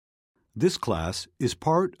This class is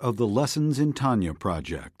part of the Lessons in Tanya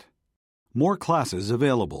project. More classes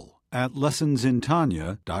available at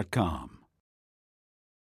lessonsintanya.com.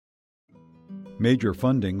 Major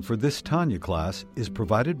funding for this Tanya class is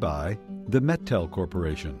provided by the Mettel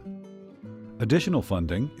Corporation. Additional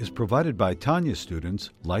funding is provided by Tanya students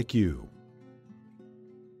like you.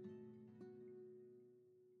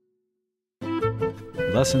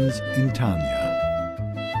 Lessons in Tanya.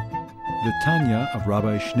 The Tanya of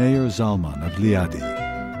Rabbi Schneur Zalman of Liadi,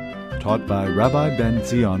 taught by Rabbi Ben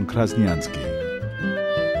Zion Krasniansky.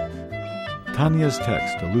 Tanya's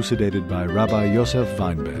text elucidated by Rabbi Yosef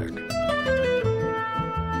Weinberg.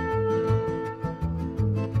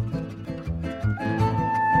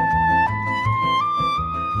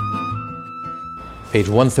 Page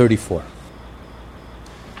 134.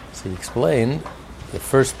 So he explained the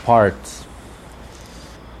first part.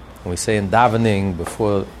 When we say in davening,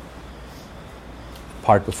 before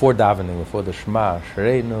davening, before the Shema,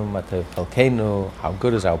 Shereinu, Matev Chalkeinu, how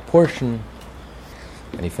good is our portion?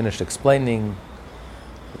 And he finished explaining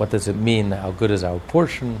what does it mean, how good is our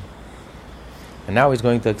portion? And now he's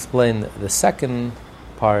going to explain the second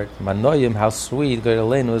part, Manoyim, how sweet,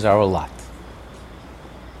 Geiraleinu is our lot.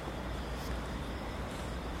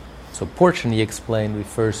 So portion, he explained,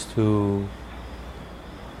 refers to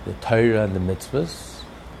the Torah and the mitzvahs,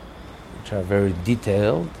 which are very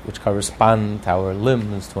detailed, which correspond to our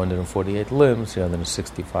limbs, 248 limbs,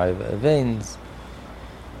 365 veins.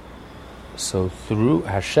 So through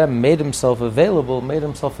Hashem made himself available, made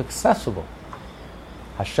himself accessible.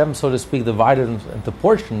 Hashem, so to speak, divided into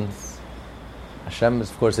portions. Hashem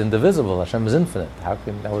is, of course, indivisible. Hashem is infinite.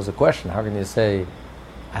 That was the question. How can you say,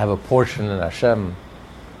 I have a portion in Hashem?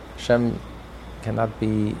 Hashem cannot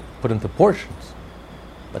be put into portions.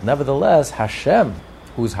 But nevertheless, Hashem,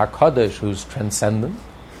 who's HaKadosh, who's transcendent,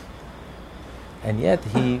 and yet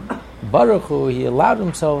Baruch Hu, he allowed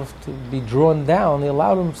himself to be drawn down, he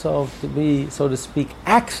allowed himself to be, so to speak,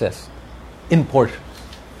 accessed in portions.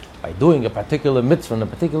 By doing a particular mitzvah in a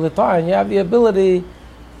particular time, you have the ability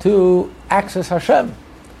to access Hashem.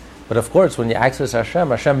 But of course, when you access Hashem,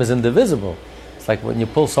 Hashem is indivisible. It's like when you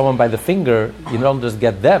pull someone by the finger, you don't just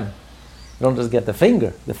get them. You don't just get the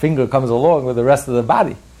finger. The finger comes along with the rest of the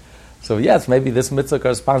body. So yes, maybe this mitzvah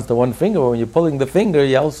corresponds to one finger, but when you're pulling the finger,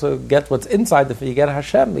 you also get what's inside the finger. You get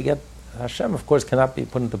Hashem. Hashem, of course, cannot be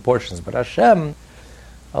put into portions, but Hashem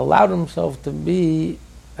allowed himself to be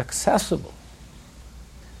accessible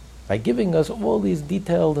by giving us all these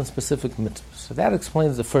detailed and specific mitzvahs. So that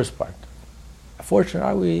explains the first part. How fortunate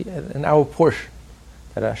are we in our portion,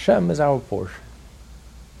 that Hashem is our portion.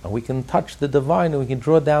 And we can touch the divine, and we can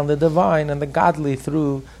draw down the divine and the godly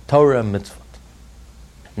through Torah and mitzvah.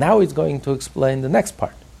 Now he's going to explain the next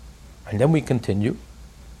part. And then we continue.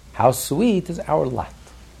 How sweet is our lot?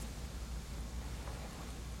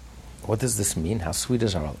 What does this mean? How sweet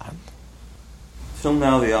is our lot? Till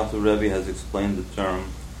now, the Alter Rebbe has explained the term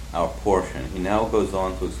our portion. He now goes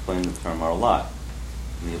on to explain the term our lot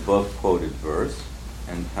in the above quoted verse,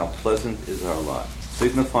 and how pleasant is our lot,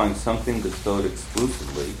 signifying something bestowed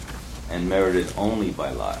exclusively and merited only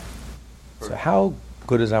by lot. So how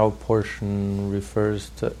good is our portion refers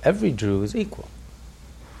to every Jew is equal.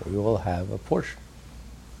 We all have a portion.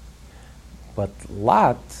 But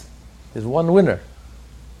lot is one winner.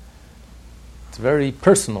 It's very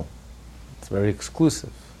personal. It's very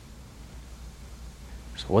exclusive.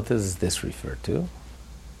 So what does this refer to?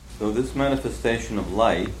 So this manifestation of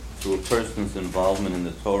light through a person's involvement in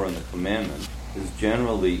the Torah and the commandment is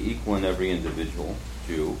generally equal in every individual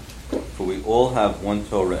Jew, for we all have one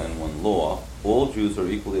Torah and one law. All Jews are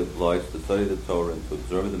equally obliged to study the Torah and to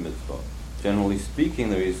observe the mitzvah. Generally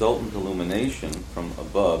speaking, the resultant illumination from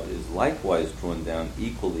above is likewise drawn down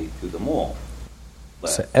equally to them all.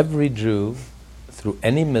 So every Jew, through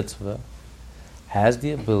any mitzvah, has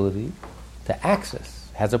the ability to access,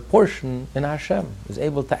 has a portion in Hashem, is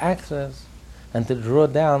able to access and to draw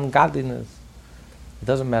down godliness. It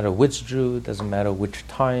doesn't matter which Jew, it doesn't matter which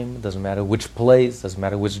time, it doesn't matter which place, it doesn't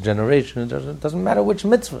matter which generation, it doesn't matter which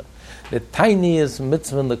mitzvah. The tiniest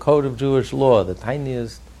mitzvah in the code of Jewish law, the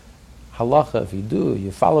tiniest halacha, if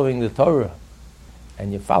you're following the Torah,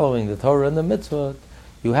 and you're following the Torah and the mitzvah,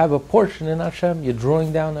 you have a portion in Hashem, you're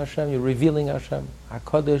drawing down Hashem, you're revealing Hashem,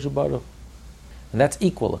 HaKadosh Baruch. And that's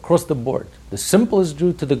equal across the board. The simplest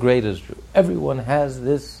Jew to the greatest Jew. Everyone has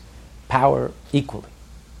this power equally.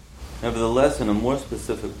 Nevertheless, in a more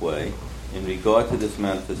specific way, in regard to this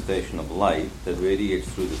manifestation of light that radiates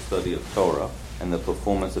through the study of Torah and the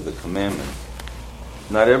performance of the commandments,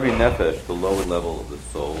 not every nefesh, the lower level of the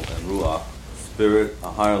soul, and ruach, spirit, a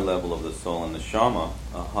higher level of the soul, and neshama,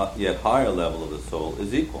 a yet higher level of the soul,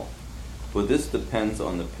 is equal. for this depends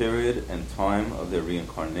on the period and time of their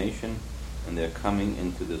reincarnation and their coming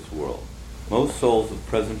into this world. Most souls of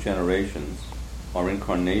present generations are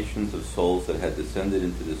incarnations of souls that had descended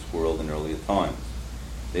into this world in earlier times.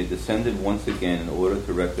 They descended once again in order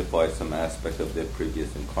to rectify some aspect of their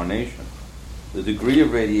previous incarnation. The degree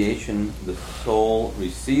of radiation the soul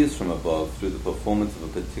receives from above through the performance of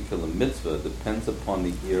a particular mitzvah depends upon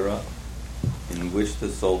the era in which the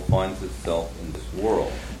soul finds itself in this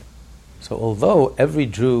world. So although every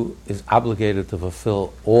Jew is obligated to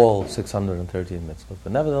fulfill all 613 mitzvahs,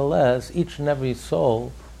 but nevertheless, each and every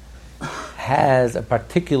soul has a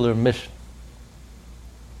particular mission,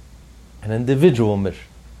 an individual mission,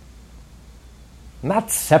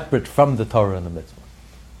 not separate from the Torah and the mitzvah.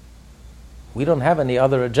 We don't have any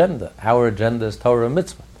other agenda. Our agenda is Torah and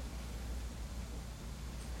mitzvah.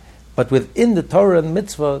 But within the Torah and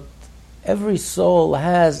mitzvah, every soul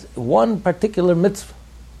has one particular mitzvah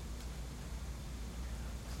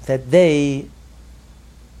that's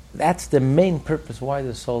the main purpose why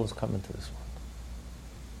the soul has come into this world.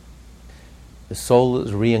 The soul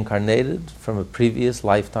is reincarnated from a previous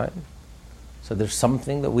lifetime. So there's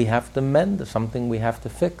something that we have to mend, there's something we have to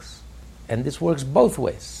fix. And this works both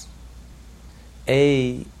ways.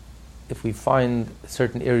 If we find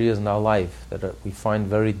certain areas in our life that we find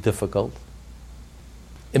very difficult,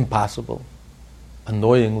 impossible,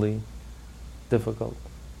 annoyingly difficult,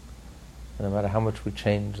 and no matter how much we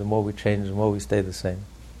change, the more we change, the more we stay the same.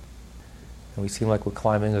 And we seem like we're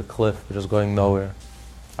climbing a cliff, we're just going nowhere.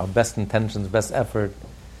 Our best intentions, best effort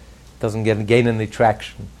doesn't gain any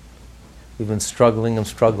traction. We've been struggling and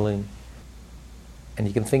struggling. And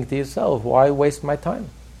you can think to yourself, why waste my time?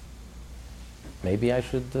 Maybe I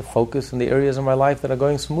should focus in the areas of my life that are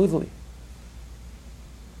going smoothly.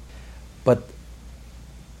 But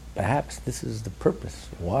perhaps this is the purpose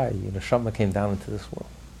why Neshama came down into this world.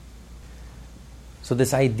 So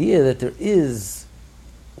this idea that there is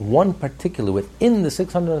one particular, within the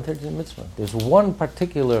 613 mitzvah, there's one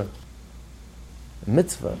particular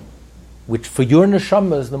mitzvah which for your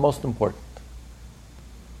neshama is the most important.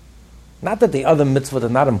 Not that the other mitzvahs are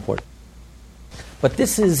not important, but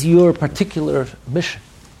this is your particular mission,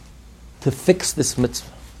 to fix this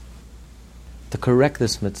mitzvah, to correct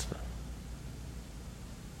this mitzvah,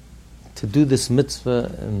 to do this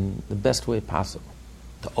mitzvah in the best way possible,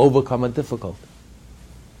 to overcome a difficulty.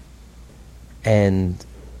 And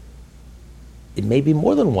it may be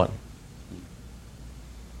more than one.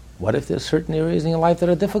 What if there's certain areas in your life that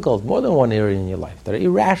are difficult? More than one area in your life that are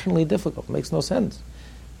irrationally difficult. Makes no sense.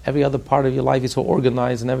 Every other part of your life is so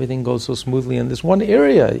organized and everything goes so smoothly. In this one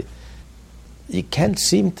area, you can't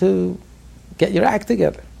seem to get your act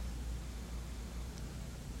together.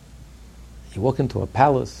 You walk into a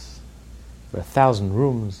palace, there are 1,000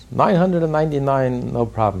 rooms, 999, no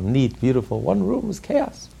problem, neat, beautiful. One room is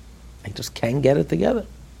chaos. I just can't get it together.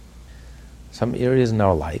 Some areas in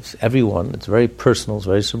our lives, everyone, it's very personal, it's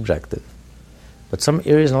very subjective. But some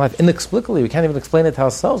areas in our life, inexplicably, we can't even explain it to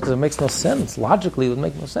ourselves because it makes no sense. Logically, it would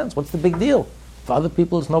make no sense. What's the big deal? For other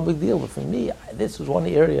people, it's no big deal. But for me, this is one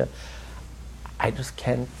area I just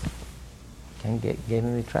can't gain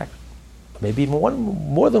any traction. Maybe even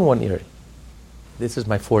more than one area. This is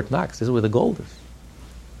my Fort Knox. This is where the gold is.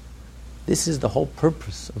 This is the whole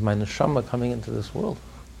purpose of my neshama coming into this world.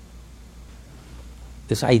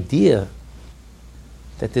 This idea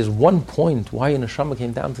that there's one point why your neshama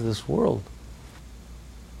came down to this world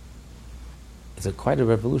is quite a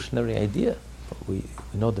revolutionary idea. But we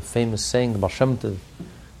know the famous saying, the Baal Shem Tov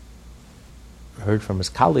heard from his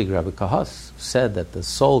colleague, Rabbi Kahas, said that the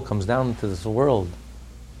soul comes down into this world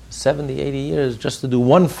 70, 80 years just to do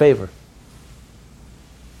one favor.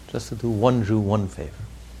 Just to do one Jew one favor.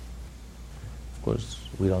 Of course,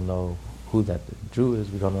 we don't know who that Jew is.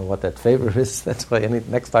 We don't know what that favor is. That's why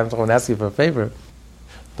next time someone asks you for a favor,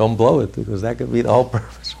 don't blow it, because that could be the whole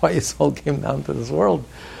purpose why your soul came down to this world.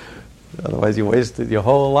 Otherwise you wasted your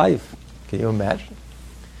whole life. Can you imagine?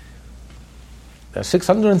 There are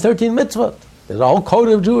 613 mitzvot. There's a whole code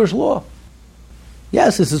of Jewish law.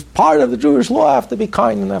 Yes, this is part of the Jewish law. I have to be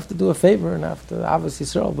kind and I have to do a favor and I have to obviously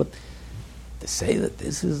serve. But to say that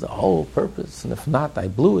this is the whole purpose, and if not, I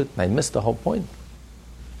blew it and I missed the whole point.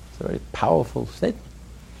 It's a very powerful statement.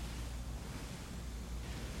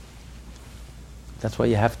 That's why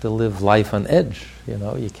you have to live life on edge.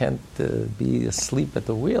 You can't be asleep at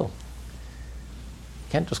the wheel.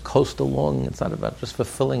 You can't just coast along. It's not about just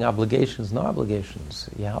fulfilling obligations, no obligations.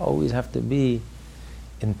 You always have to be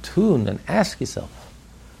in tune and ask yourself,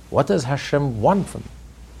 what does Hashem want from me?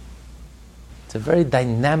 It's a very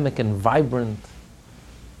dynamic and vibrant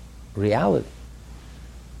reality.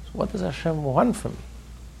 So what does Hashem want from me?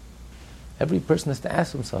 Every person has to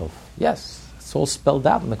ask himself, yes, it's all spelled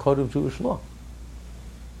out in the code of Jewish law.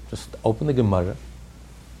 Just open the Gemara,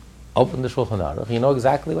 open the Shulchan Aruch, you know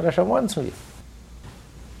exactly what Hashem wants from you.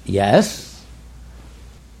 Yes,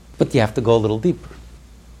 but you have to go a little deeper.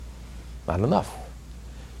 Not enough.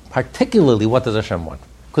 Particularly, what does Hashem want?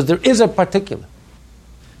 Because there is a particular.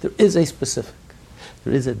 There is a specific.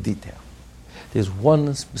 There is a detail. There's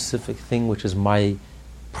one specific thing which is my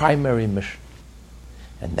primary mission.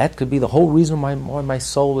 And that could be the whole reason why my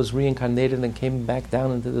soul was reincarnated and came back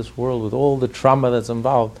down into this world with all the trauma that's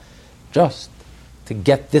involved, just to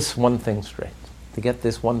get this one thing straight, to get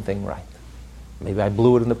this one thing right. Maybe I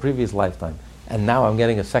blew it in the previous lifetime, and now I'm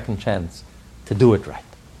getting a second chance to do it right.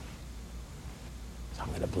 So I'm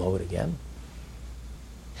going to blow it again.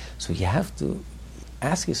 So you have to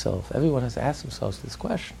ask yourself, everyone has to ask themselves this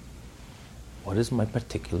question: what is my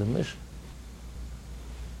particular mission?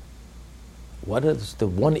 What is the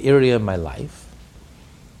one area in my life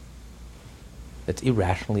that's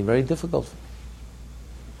irrationally very difficult for me?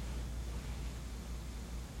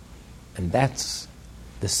 And that's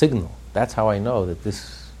the signal. That's how I know that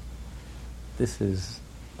this is,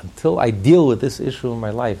 until I deal with this issue in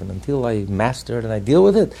my life and until I master it and I deal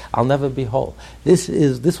with it, I'll never be whole. This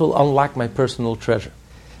will unlock my personal treasure.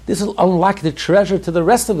 This will unlock the treasure to the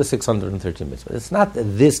rest of the 613 mitzvahs. It's not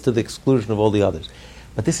this to the exclusion of all the others.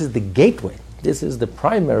 But this is the gateway. This is the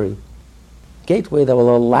primary gateway that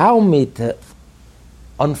will allow me to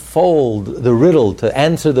unfold the riddle, to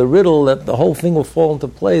answer the riddle, that the whole thing will fall into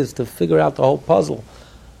place, to figure out the whole puzzle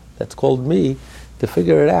that's called me. To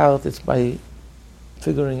figure it out, it's by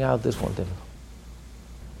figuring out this one thing.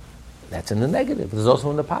 That's in the negative. There's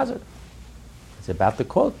also in the positive. It's about the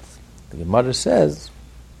quote. The Gemara says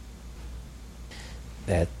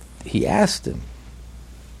that he asked him,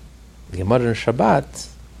 the Gemara in Shabbat,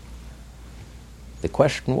 the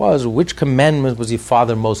question was, which commandment was your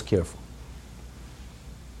father most careful?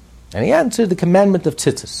 And he answered, the commandment of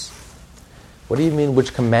tzitzis. What do you mean,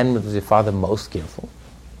 which commandment was your father most careful?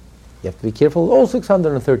 You have to be careful of all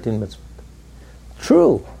 613 mitzvot.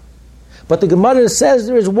 True. But the Gemara says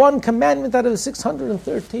there is one commandment out of the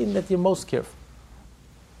 613 that you're most careful.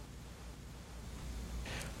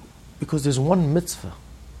 Because there's one mitzvah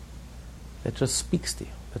that just speaks to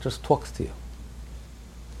you, that just talks to you.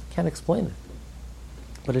 Can't explain it.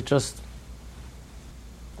 But it just,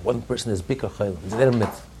 one person is bikar chaylim, it's their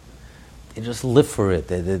mitzvah. They just live for it,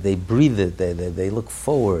 they breathe it, they look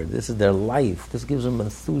forward. This is their life. This gives them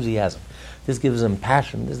enthusiasm. This gives them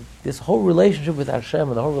passion. This whole relationship with Hashem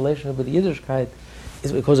and the whole relationship with Yiddishkeit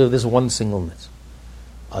is because of this one single mitzvah.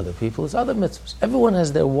 Other people, it's other mitzvahs. Everyone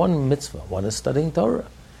has their one mitzvah. One is studying Torah.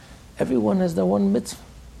 Everyone has their one mitzvah.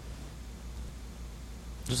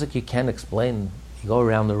 Just like you can't explain, you go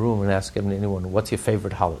around the room and ask anyone, what's your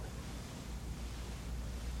favorite holiday?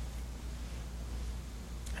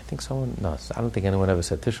 I don't think anyone ever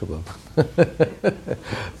said Tisha B'Av.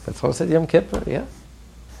 But someone said Yom Kippur, yeah.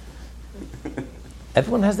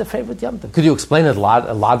 Everyone has their favorite Yom Tov. Could you explain it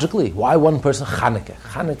logically? Why one person? Chanukah.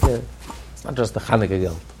 Chanukah, it's not just the Chanukah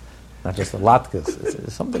guilt, not just the latkes.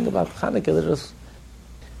 It's something about Chanukah that just,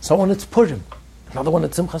 someone it's Purim, another one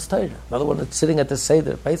it's Simchas Torah, another one it's sitting at the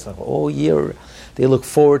Seder, Pesach. All year they look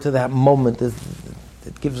forward to that moment.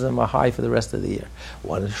 It gives them a high for the rest of the year.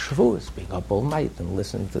 One is Shavuos, being up all night and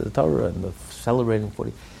listening to the Torah and celebrating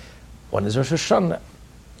 40. One is Rosh Hashanah.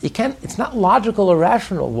 It's not logical or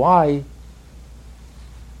rational. Why?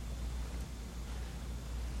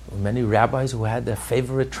 Many rabbis who had their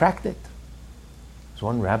favorite tractate. There's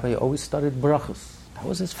one rabbi who always studied Brachos. That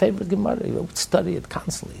was his favorite Gemara. He would study it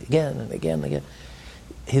constantly, again and again and again.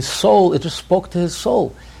 His soul, it just spoke to his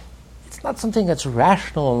soul. It's not something that's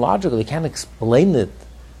rational and logical. You can't explain it.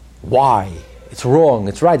 Why? It's wrong,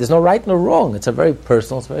 it's right. There's no right nor wrong. It's a very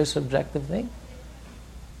personal, it's a very subjective thing.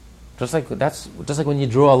 Just like when you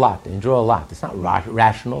draw a lot. And you draw a lot. It's not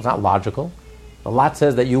rational, it's not logical. The lot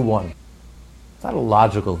says that you won. It's not a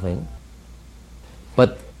logical thing.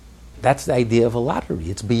 But that's the idea of a lottery.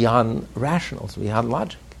 It's beyond rational, it's beyond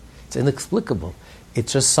logic. It's inexplicable.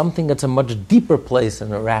 It's just something that's a much deeper place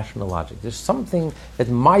than a rational logic. There's something that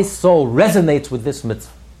my soul resonates with this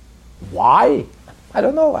mitzvah. Why? I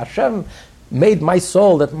don't know. Hashem made my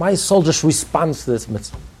soul, that my soul just responds to this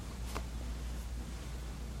mitzvah.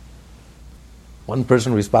 One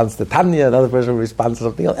person responds to Tanya, another person responds to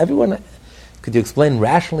something else. Everyone, could you explain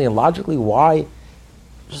rationally and logically why?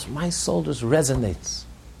 Just my soul just resonates.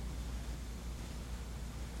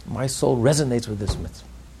 My soul resonates with this mitzvah.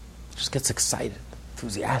 It just gets excited,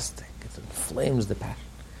 enthusiastic. It inflames the passion.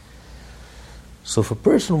 So if a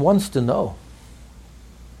person wants to know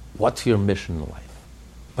what's your mission in life,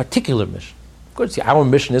 particular mission. Of course, our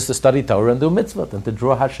mission is to study Torah and do mitzvot and to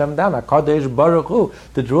draw Hashem down, HaKadosh Baruch Hu,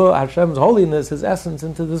 to draw Hashem's holiness, His essence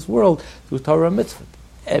into this world through Torah and mitzvot.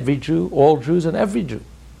 Every Jew, all Jews, and every Jew,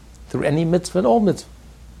 through any mitzvah and all mitzvah.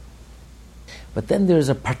 But then there is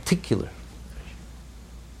a particular,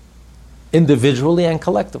 individually and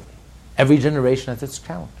collectively. Every generation has its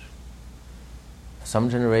challenge. Some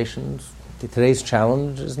generations, today's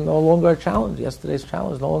challenge is no longer a challenge. Yesterday's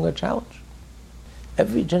challenge is no longer a challenge.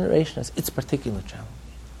 Every generation has its particular challenge.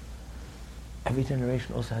 Every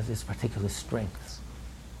generation also has its particular strengths.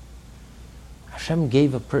 Hashem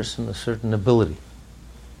gave a person a certain ability,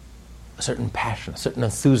 a certain passion, a certain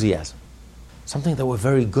enthusiasm, something that we're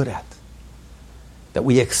very good at, that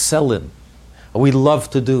we excel in, and we love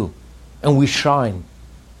to do, and we shine.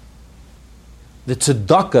 The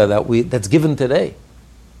tzedakah that's given today,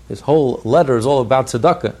 this whole letter is all about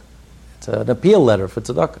tzedakah. It's an appeal letter for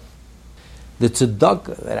tzedakah. The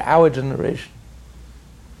tzedakah that our generation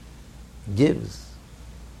gives,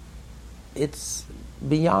 it's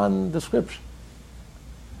beyond description.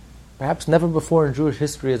 Perhaps never before in Jewish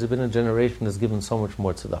history has there been a generation that's given so much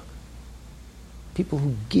more tzedakah. People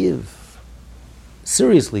who give,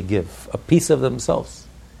 seriously give, a piece of themselves,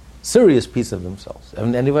 serious piece of themselves,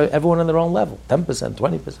 and everyone on their own level, 10%,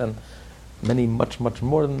 20%, many much, much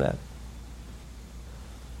more than that.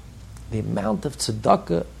 The amount of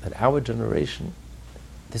tzedakah that our generation,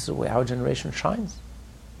 this is the way our generation shines.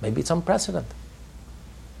 Maybe it's unprecedented.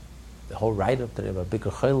 The whole write-up today about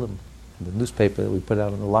Bikur Cholim, in the newspaper that we put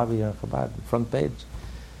out in the lobby here in Chabad, the front page.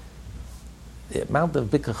 The amount of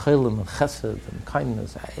Bikur Cholim and chesed and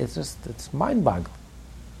kindness, it's mind-boggling.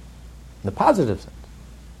 In the positive sense.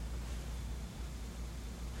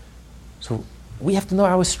 So we have to know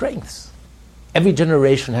our strengths. Every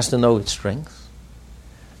generation has to know its strengths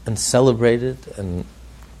and celebrate it and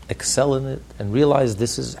excel in it and realize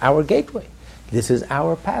this is our gateway. This is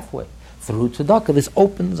our pathway. Through tzedakah, this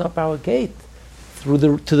opens up our gate to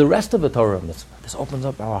the rest of the Torah mitzvah. This opens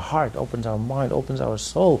up our heart, opens our mind, opens our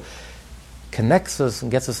soul, connects us and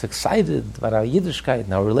gets us excited about our Yiddishkeit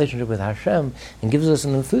and our relationship with Hashem, and gives us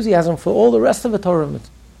an enthusiasm for all the rest of the Torah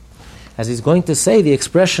mitzvah. As he's going to say, the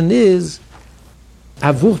expression is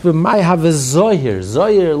Avuch b'may have zohir.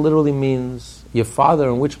 Zohir literally means your father,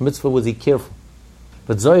 in which mitzvah was he careful?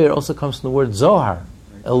 But zohir also comes from the word zohar,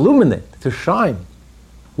 illuminate, to shine.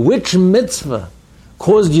 Which mitzvah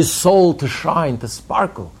caused your soul to shine, to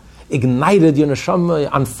sparkle, ignited your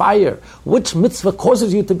neshama on fire? Which mitzvah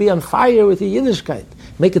causes you to be on fire with your Yiddishkeit?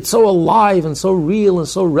 Make it so alive and so real and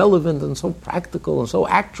so relevant and so practical and so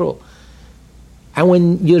actual. And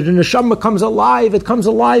when your neshama comes alive, it comes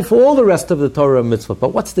alive for all the rest of the Torah mitzvah. But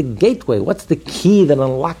what's the gateway? What's the key that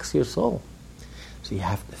unlocks your soul? So you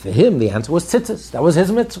have, for him, the answer was tzitzis. That was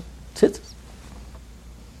his mitzvah, tzitzis.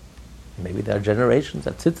 Maybe there are generations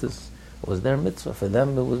that tzitzis was their mitzvah. For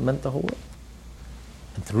them, it was meant the whole world.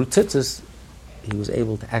 And through tzitzis, he was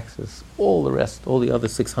able to access all the rest, all the other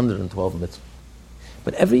 612 mitzvahs.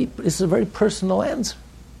 But this is a very personal answer.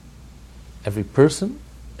 Every person,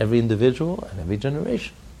 every individual, and every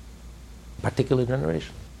generation. Particular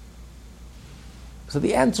generation. So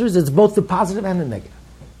the answer is it's both the positive and the negative.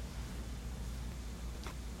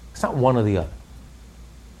 It's not one or the other.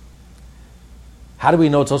 How do we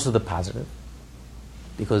know it's also the positive?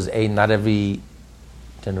 Because not every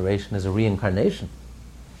generation is a reincarnation.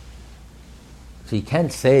 So you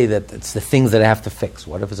can't say that it's the things that I have to fix.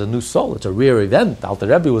 What if it's a new soul? It's a rare event. Alter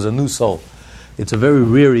Rebbe was a new soul. It's a very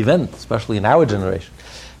rare event, especially in our generation.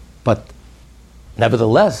 But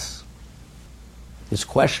nevertheless, this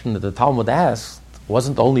question that the Talmud asked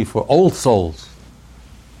wasn't only for old souls.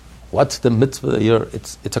 What's the mitzvah?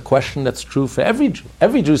 It's a question that's true for every Jew.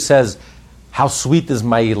 Every Jew says, how sweet is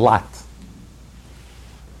my lot?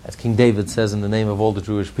 As King David says in the name of all the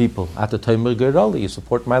Jewish people, you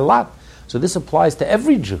support my lot. So this applies to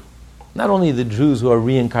every Jew. Not only the Jews who are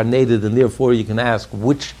reincarnated, and therefore you can ask,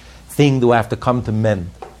 which thing do I have to come to mend?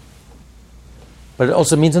 But it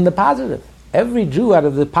also means in the positive. Every Jew out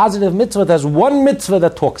of the positive mitzvah, there's one mitzvah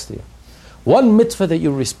that talks to you. One mitzvah that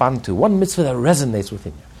you respond to. One mitzvah that resonates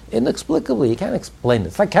within you. Inexplicably, you can't explain it.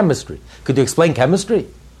 It's like chemistry. Could you explain chemistry?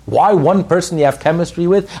 Why one person you have chemistry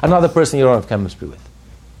with, another person you don't have chemistry with?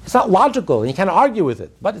 It's not logical, and you can't argue with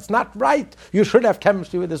it. But it's not right. You should have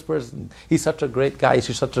chemistry with this person. He's such a great guy,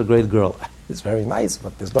 she's such a great girl. It's very nice,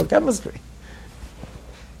 but there's no chemistry.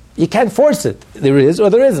 You can't force it. There is or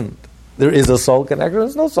there isn't. There is a soul connection,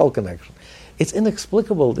 there's no soul connection. It's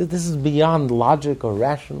inexplicable. This is beyond logic or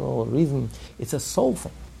rational or reason. It's a soul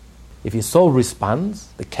thing. If your soul responds,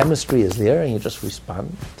 the chemistry is there, and you just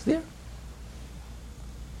respond, it's there.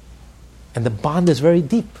 And the bond is very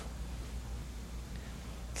deep.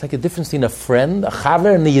 It's like a difference between a friend, a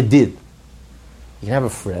chaver, and a yedid. You can have a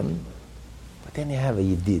friend, but then you have a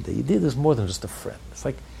yedid. A yedid is more than just a friend. It's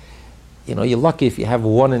like, you're lucky if you have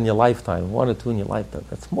one in your lifetime, one or two in your lifetime.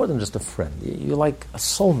 It's more than just a friend. You're like a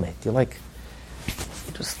soulmate. You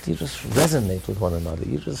just resonate with one another.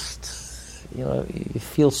 You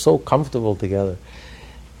feel so comfortable together.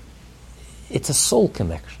 It's a soul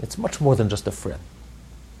connection. It's much more than just a friend.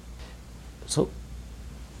 So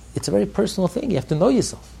it's a very personal thing. You have to know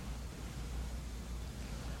yourself.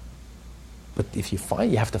 But if you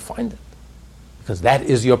have to find it. Because that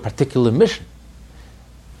is your particular mission.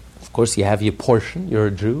 Of course, you have your portion. You're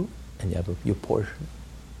a Jew, and you have your portion.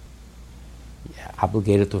 You're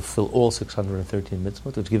obligated to fulfill all 613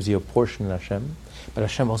 mitzvot, which gives you a portion in Hashem. But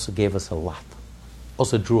Hashem also gave us a lot.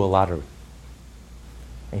 Also drew a lottery.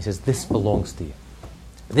 And He says, this belongs to you.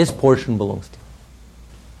 This portion belongs to you.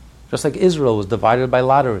 Just like Israel was divided by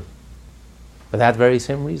lottery. For that very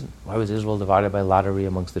same reason. Why was Israel divided by lottery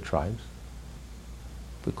amongst the tribes?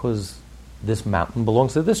 Because this mountain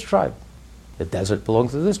belongs to this tribe. The desert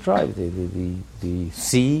belongs to this tribe. The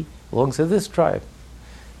sea belongs to this tribe.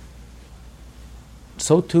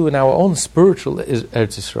 So too in our own spiritual Eretz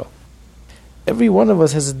Yisrael. Every one of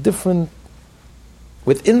us has a different,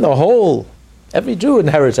 within the whole, every Jew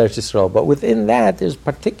inherits Eretz Yisrael, but within that there's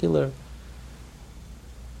particular,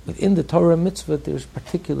 within the Torah mitzvah there's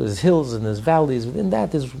particular, there's hills and there's valleys, within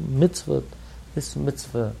that there's mitzvah. This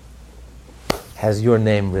mitzvah has your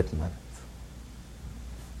name written on it.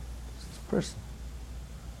 It's this person.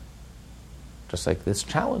 Just like this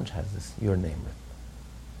challenge has your name written.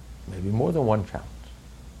 Maybe more than one challenge.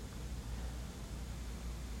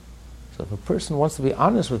 So if a person wants to be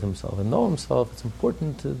honest with himself and know himself, it's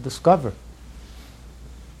important to discover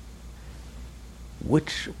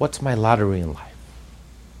what's my lottery in life?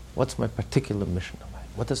 What's my particular mission in life?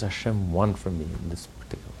 What does Hashem want from me in this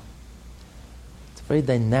particular life? It's a very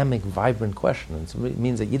dynamic, vibrant question. And it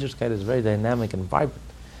means that Yiddishkeit is very dynamic and vibrant.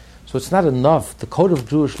 So it's not enough. The code of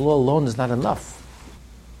Jewish law alone is not enough.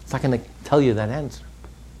 It's not going to tell you that answer.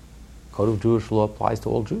 The code of Jewish law applies to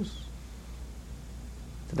all Jews.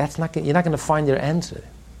 So you're not going to find your answer.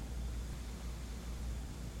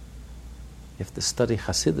 You have to study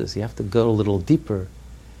Hasidus. You have to go a little deeper.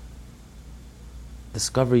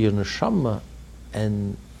 Discover your neshama,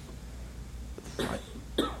 and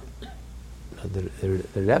the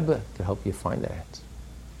Rebbe can help you find that answer.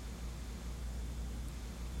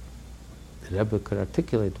 The Rebbe could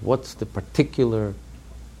articulate what's the particular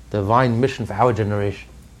divine mission for our generation.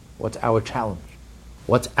 What's our challenge?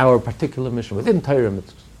 What's our particular mission within Torah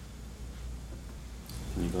mitzvahs?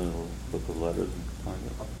 Can you go to the book of letters and find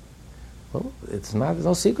it? Well, it's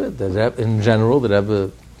no secret. In general, the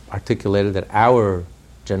Rebbe articulated that our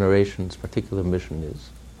generation's particular mission is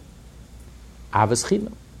Avas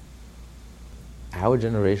Chinam. Our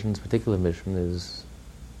generation's particular mission is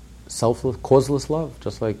selfless, causeless love,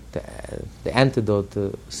 just like the antidote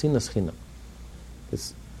to Sinas Chinam.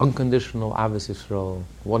 It's unconditional Avas Yisrael,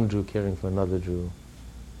 one Jew caring for another Jew,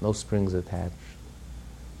 no strings attached,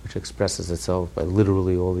 which expresses itself by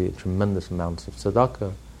literally all the tremendous amounts of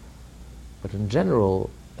tzedakah. But in general,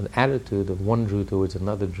 an attitude of one Jew towards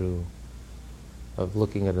another Jew, of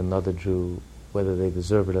looking at another Jew, whether they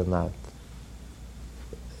deserve it or not,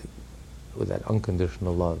 with that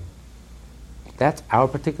unconditional love. That's our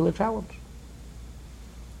particular challenge.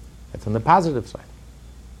 That's on the positive side.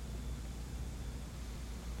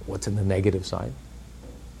 What's in the negative side?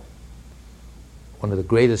 One of the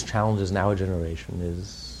greatest challenges in our generation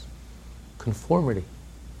is conformity.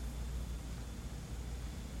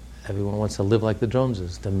 Everyone wants to live like the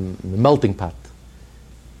Joneses, the melting pot.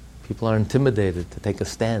 People are intimidated to take a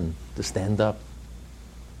stand, to stand up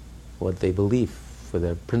for what they believe, for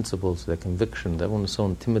their principles, their convictions. Everyone is so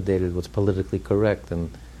intimidated what's politically correct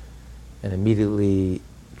and immediately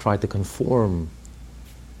try to conform.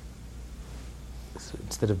 So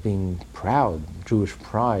instead of being proud, Jewish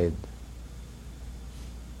pride,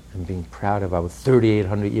 and being proud of our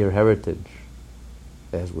 3,800-year heritage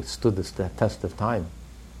that has withstood the test of time.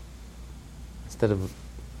 Instead of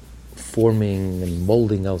forming and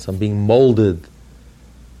molding us, I'm being molded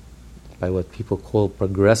by what people call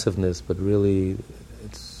progressiveness, but really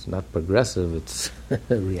it's not progressive, it's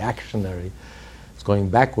reactionary. It's going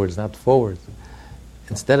backwards, not forwards.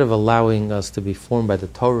 Instead of allowing us to be formed by the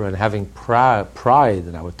Torah and having pride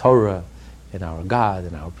in our Torah, in our God,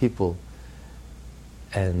 in our people,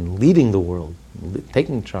 and leading the world,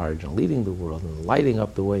 taking charge and leading the world and lighting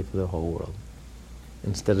up the way for the whole world,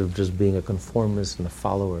 instead of just being a conformist and a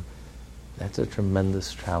follower. That's a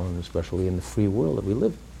tremendous challenge, especially in the free world that we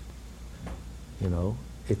live in.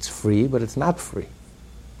 It's free, but it's not free.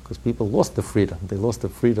 Because people lost the freedom. They lost the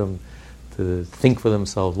freedom to think for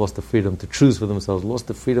themselves, lost the freedom to choose for themselves, lost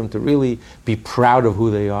the freedom to really be proud of who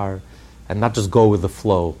they are and not just go with the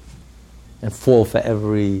flow and fall for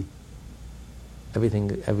every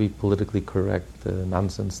politically correct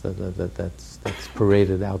nonsense that's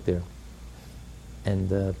paraded out there.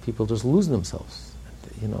 And people just lose themselves.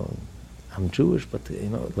 I'm Jewish, but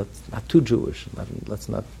let's not too Jewish. Let's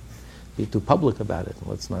not be too public about it.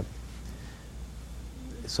 Let's not.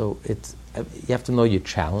 So you have to know your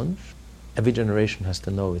challenge. Every generation has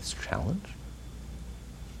to know its challenge.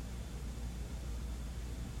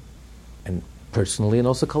 And personally and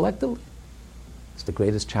also collectively. It's the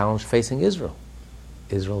greatest challenge facing Israel.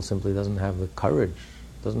 Israel simply doesn't have the courage,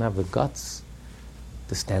 doesn't have the guts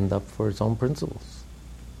to stand up for its own principles.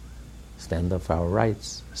 Stand up for our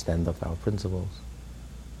rights, stand up for our principles.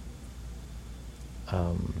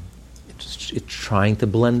 It's trying to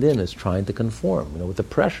blend in, it's trying to conform, with the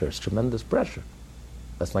pressure, it's tremendous pressure.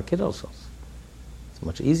 Let's not kid ourselves. It's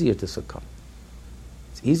much easier to succumb.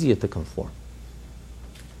 It's easier to conform.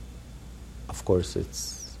 Of course,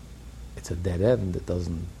 it's a dead end. It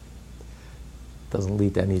doesn't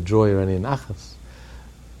lead to any joy or any nachas.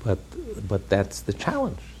 But that's the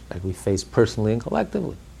challenge that we face personally and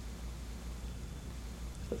collectively.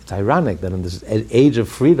 It's ironic that in this age of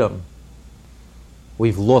freedom,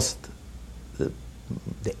 we've lost the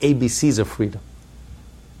ABCs of freedom,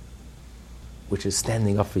 which is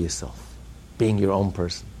standing up for yourself, being your own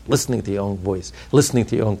person, listening to your own voice, listening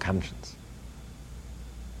to your own conscience,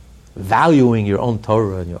 valuing your own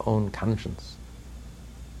Torah and your own conscience,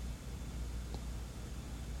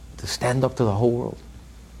 to stand up to the whole world.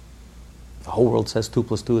 The whole world says 2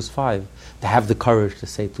 + 2 is 5, to have the courage to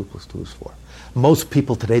say 2 + 2 is 4. Most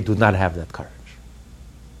people today do not have that courage.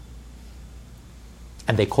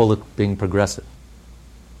 And they call it being progressive.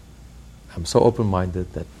 I'm so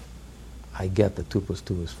open-minded that I get that 2 +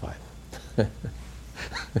 2 is 5.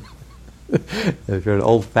 If you're an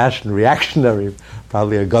old-fashioned reactionary,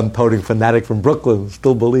 probably a gun-toting fanatic from Brooklyn,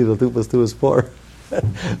 still believe that 2 + 2 is 4,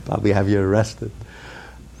 probably have you arrested.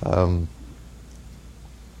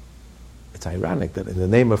 It's ironic that in the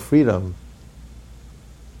name of freedom,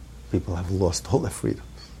 people have lost all their freedoms,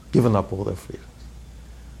 given up all their freedoms,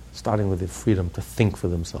 starting with the freedom to think for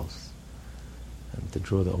themselves and to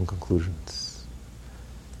draw their own conclusions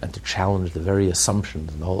and to challenge the very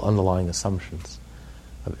assumptions and the whole underlying assumptions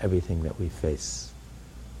of everything that we face.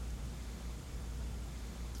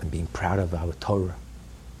 And being proud of our Torah,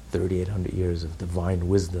 3,800 years of divine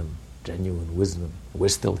wisdom, genuine wisdom. We're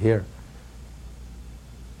still here.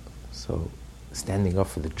 So standing up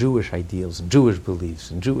for the Jewish ideals and Jewish beliefs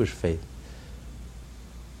and Jewish faith.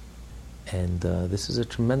 And this is a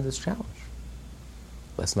tremendous challenge.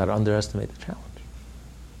 Let's not underestimate the challenge.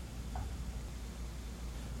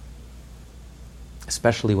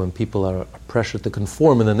 Especially when people are pressured to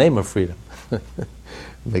conform in the name of freedom. It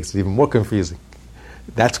makes it even more confusing.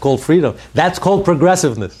 That's called freedom. That's called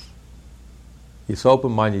progressiveness. You're so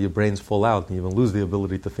open-minded, your brains fall out, and you even lose the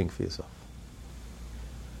ability to think for yourself.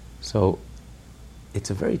 So, it's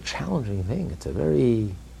a very challenging thing. You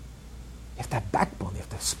have to have backbone, you have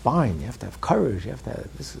to have spine, you have to have courage, you have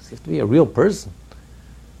to be a real person.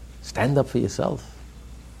 Stand up for yourself.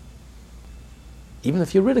 Even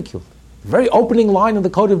if you're ridiculed. The very opening line in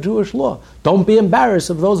the Code of Jewish Law, don't be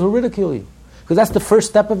embarrassed of those who ridicule you. Because that's the first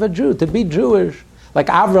step of a Jew, to be Jewish. Like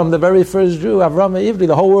Avram, the very first Jew, Avram Ivri,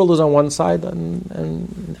 the whole world was on one side, and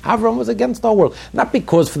Avram was against the whole world. Not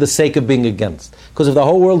because for the sake of being against. Because if the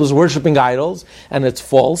whole world was worshipping idols, and it's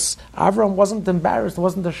false, Avram wasn't embarrassed,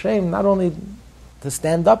 wasn't ashamed, not only to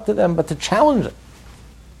stand up to them, but to challenge it.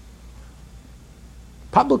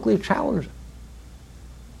 Publicly challenge it.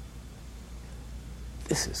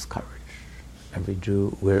 This is courage. Every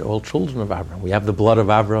Jew, we're all children of Avram. We have the blood of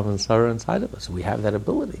Avram and Sarah inside of us. We have that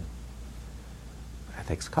ability. It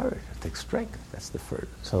takes courage. It takes strength. That's the first.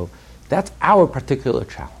 So that's our particular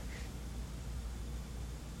challenge.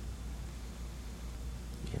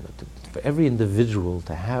 For every individual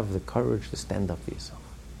to have the courage to stand up for yourself.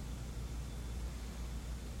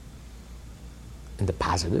 In the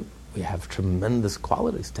positive, we have tremendous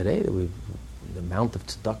qualities today. The amount of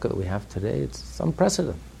tzedakah that we have today, it's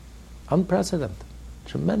unprecedented. Unprecedented.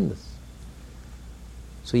 Tremendous.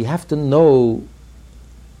 So you have to know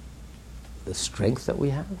the strength that we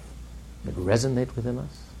have, that resonate within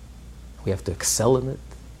us. We have to excel in it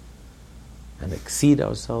and exceed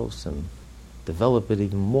ourselves and develop it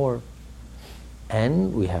even more.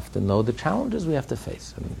 And we have to know the challenges we have to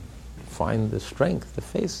face and find the strength to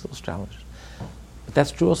face those challenges. But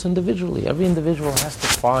that's true also individually. Every individual has to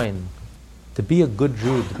find To be a good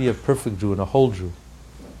Jew, to be a perfect Jew and a whole Jew,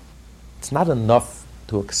 it's not enough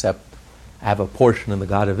to accept I have a portion in the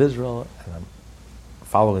God of Israel and I'm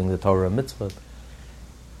following the Torah and mitzvah.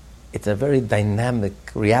 It's a very dynamic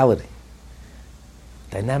reality.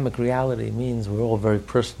 Dynamic reality means we're all very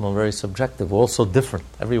personal, very subjective. We're all so different,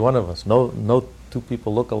 every one of us. No two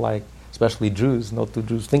people look alike, especially Jews. No two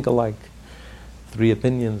Jews think alike. 3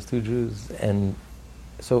 opinions, 2 Jews. And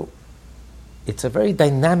so it's a very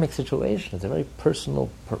dynamic situation. It's a very personal,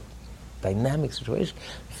 dynamic situation.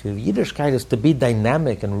 If your Yiddishkeit is to be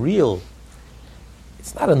dynamic and real,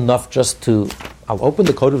 it's not enough just to, I'll open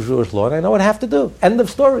the Code of Jewish Law and I know what I have to do. End of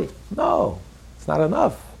story. No, it's not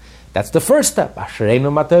enough. That's the first step.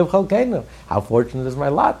 Ashereinu ma tov chalkeinu. How fortunate is my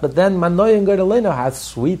lot. But then, manoyin gedolenu. How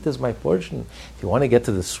sweet is my portion. If you want to get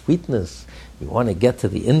to the sweetness, you want to get to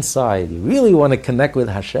the inside, you really want to connect with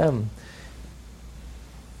Hashem,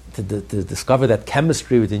 to discover that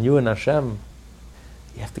chemistry between you and Hashem,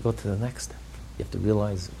 you have to go to the next step. You have to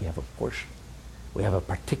realize we have a portion. We have a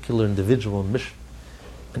particular individual mission,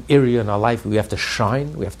 an area in our life we have to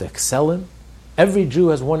shine, we have to excel in. Every Jew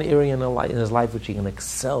has one area in his life which he can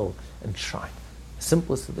excel and shine. The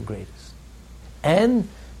simplest to the greatest. And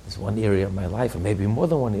there's one area of my life, or maybe more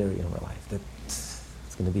than one area in my life, that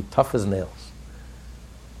it's going to be tough as nails.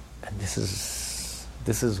 And this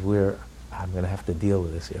is where I'm going to have to deal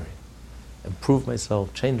with this area. Improve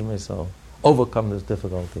myself, change myself, overcome this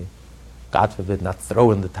difficulty. God forbid, not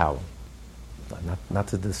throw in the towel. Not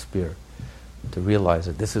to despair. To realize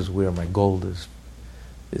that this is where my gold is.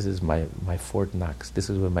 This is my Fort Knox. This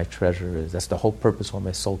is where my treasure is. That's the whole purpose why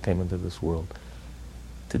my soul came into this world.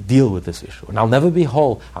 To deal with this issue. And I'll never be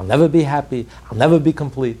whole. I'll never be happy. I'll never be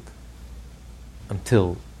complete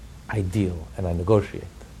until I deal and I negotiate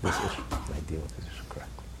this issue. And I deal with this issue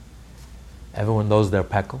correctly. Everyone knows their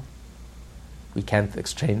peckle. We can't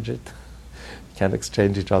exchange it. We can't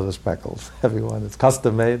exchange each other's peckles. Everyone. It's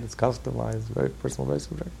custom made. It's customized. Very personal, very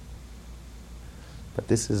subjective. But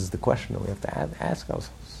this is the question that we have to ask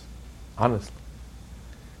ourselves, honestly.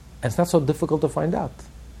 And it's not so difficult to find out.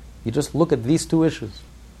 You just look at these 2 issues.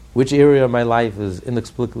 Which area of my life is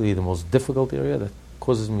inexplicably the most difficult area that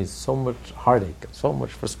causes me so much heartache, so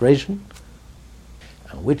much frustration?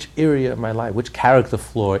 And which area of my life, which character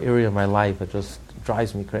flaw area of my life that just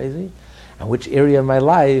drives me crazy? And which area of my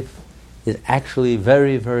life is actually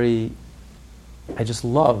very, very, I just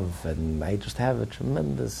love, and I just have a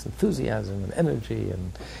tremendous enthusiasm and energy,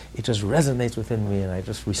 and it just resonates within me, and I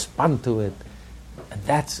just respond to it. And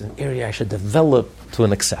that's an area I should develop to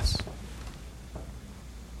an excess.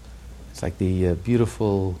 It's like the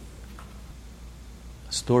beautiful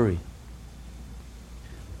story.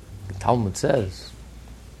 The Talmud says,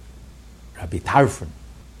 Rabbi Tarfon,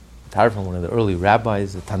 one of the early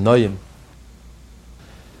rabbis, the Tanoim,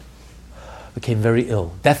 became very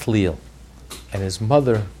ill, deathly ill. And his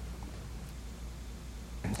mother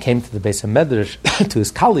came to the Beis HaMedrash, to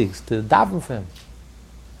his colleagues, to daven for him.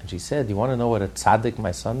 And she said, you want to know what a tzaddik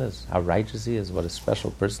my son is? How righteous he is? What a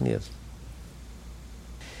special person he is?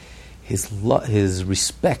 His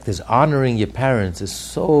respect, his honoring your parents is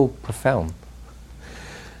so profound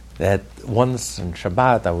that once on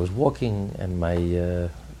Shabbat I was walking and my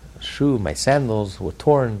my sandals were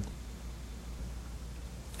torn,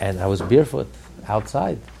 and I was barefoot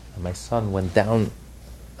outside. And my son went down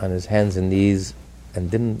on his hands and knees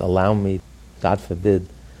and didn't allow me, God forbid,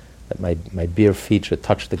 that my bare feet should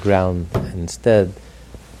touch the ground. And instead,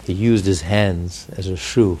 he used his hands as a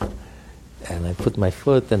shoe. And I put my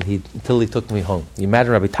foot until he took me home. You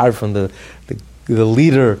imagine Rabbi Tarfon, the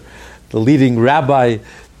leading rabbi,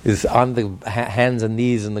 is on the hands and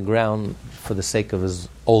knees in the ground for the sake of his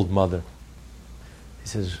old mother. He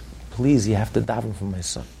says, please, you have to daven for my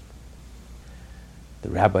son. The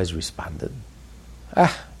rabbis responded,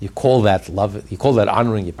 you call that love? You call that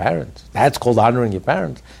honoring your parents? That's called honoring your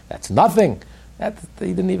parents? That's nothing.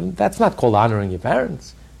 That's not called honoring your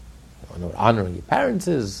parents. You don't know what honoring your parents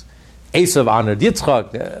is. Esav honored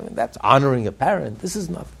Yitzchak. That's honoring a parent. This is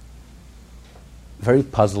nothing. Very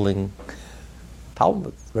puzzling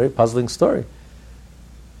Talmud. Very puzzling story.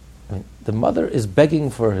 The mother is begging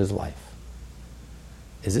for his life.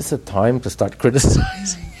 Is this a time to start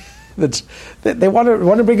criticizing? They want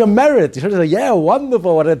to bring a merit. You should say, yeah,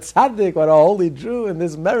 wonderful, what a tzaddik, what a holy Jew, in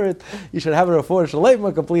this merit, you should have a refuah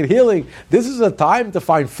shalema, complete healing. This is a time to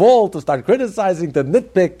find fault, to start criticizing, to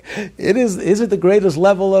nitpick. Is it the greatest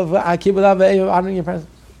level of honoring your parents?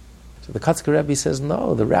 So the Kotzker Rebbe says,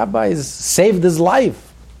 no, the rabbis saved his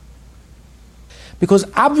life. Because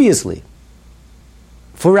obviously,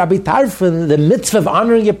 for Rabbi Tarfon, the mitzvah of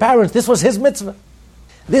honoring your parents, this was his mitzvah.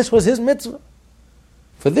 This was his mitzvah.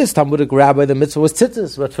 For this Talmudic rabbi, the mitzvah was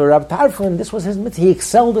tzitzis, but for Rabbi Tarfon, this was his mitzvah. He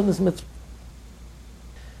excelled in this mitzvah.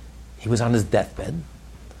 He was on his deathbed.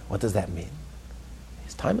 What does that mean?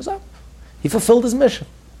 His time is up. He fulfilled his mission.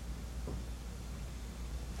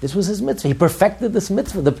 This was his mitzvah. He perfected this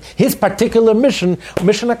mitzvah. His particular mission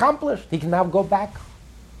accomplished. He can now go back.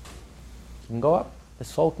 He can go up. His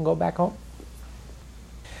soul can go back home.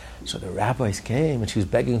 So the rabbis came and she was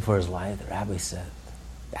begging for his life. The rabbi said,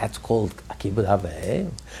 that's called Kibbud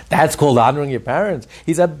Avayim. That's called honoring your parents.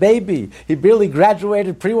 He's a baby. He barely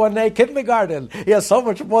graduated pre-1A kindergarten. He has so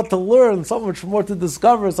much more to learn, so much more to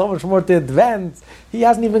discover, so much more to advance. He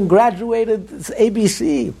hasn't even graduated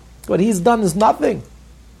ABC. What he's done is nothing.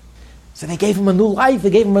 So they gave him a new life. They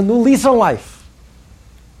gave him a new lease on life.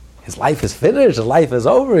 His life is finished. His life is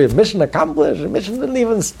over. His mission accomplished. His mission didn't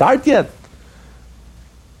even start yet.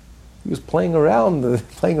 He was playing around in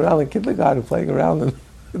kindergarten, playing around in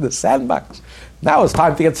the sandbox. Now it's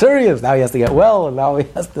time to get serious. Now he has to get well, and now he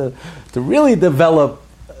has to really develop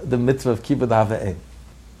the mitzvah of Kibbud Avayim.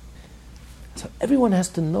 So everyone has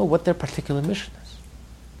to know what their particular mission is.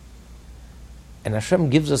 And Hashem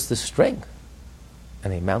gives us the strength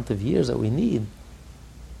and the amount of years that we need.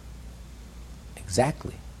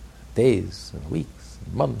 Exactly. Days and weeks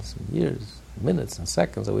and months and years, and minutes and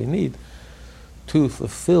seconds that we need to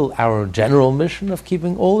fulfill our general mission of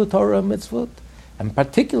keeping all the Torah and mitzvot, and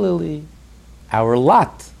particularly our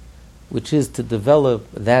lot, which is to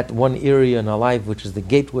develop that one area in our life which is the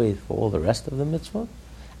gateway for all the rest of the mitzvot,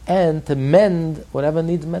 and to mend whatever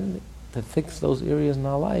needs mending, to fix those areas in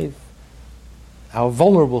our life, our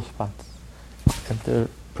vulnerable spots, and to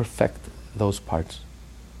perfect those parts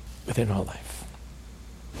within our life.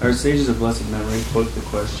 Our sages of blessed memory quote the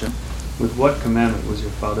question, with what commandment was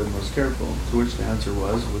your father most careful? To which the answer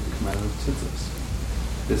was, with the commandment of tzitzis.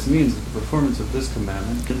 This means that the performance of this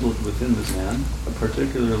commandment kindled within this man a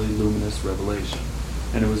particularly luminous revelation,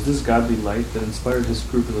 and it was this godly light that inspired his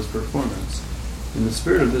scrupulous performance. In the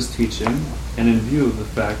spirit of this teaching, and in view of the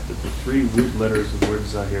fact that the three root letters of the word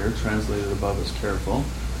Zahir, translated above as careful,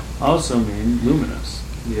 also mean luminous,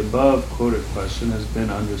 the above quoted question has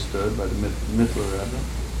been understood by the Mittler Rebbe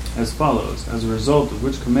as follows: as a result of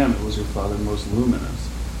which commandment was your father most luminous?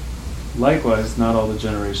 Likewise, not all the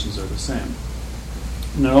generations are the same.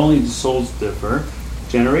 Not only do souls differ,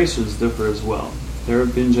 generations differ as well. There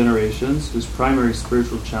have been generations whose primary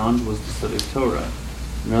spiritual challenge was the study of Torah.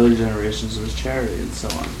 In other generations it was charity, and so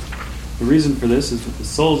on. The reason for this is that the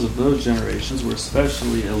souls of those generations were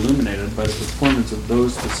especially illuminated by the performance of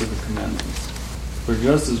those specific commandments. For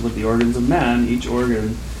just as with the organs of man, each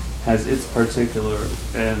organ has its particular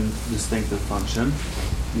and distinctive function,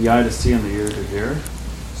 the eye to see and the ear to hear,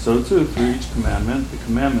 so too through each commandment, the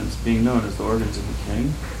commandments being known as the organs of the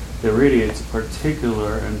king, there radiates a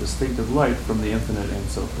particular and distinctive light from the infinite Ein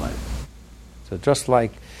Sof light. So just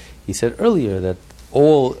like he said earlier that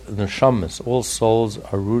all neshamas, all souls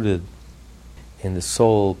are rooted in the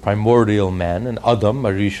soul primordial man, and Adam,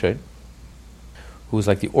 Arisha, who is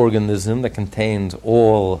like the organism that contains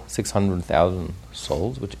all 600,000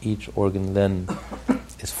 souls, which each organ then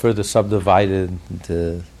is further subdivided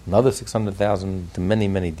into another 600,000 to many,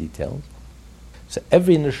 many details. So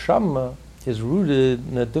every neshama is rooted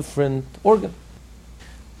in a different organ.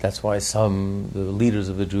 That's why the leaders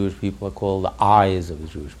of the Jewish people are called the eyes of the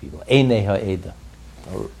Jewish people. Einei ha'eda.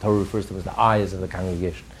 Torah refers to them as the eyes of the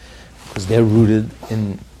congregation, because they're rooted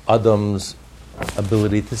in Adam's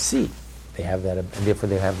ability to see. They have that, and therefore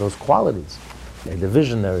they have those qualities. They're the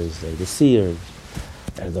visionaries, they're the seers,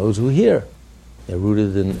 they're those who hear. They're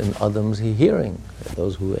rooted in Adam's hearing. They're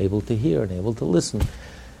those who are able to hear and able to listen.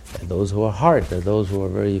 They're those who are heart. They're those who are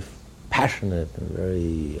very passionate and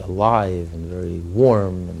very alive and very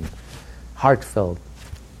warm and heartfelt,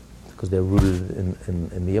 because they're rooted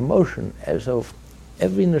in the emotion. And so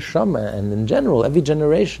every neshama, and in general, every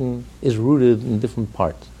generation is rooted in different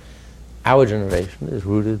parts. Our generation is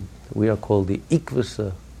rooted, we are called the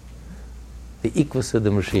Ikvasa de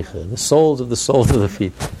Mashiach, the soles of the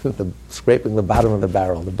feet, scraping the bottom of the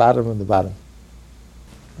barrel, the bottom of the bottom,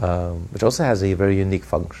 which also has a very unique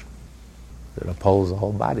function. It upholds the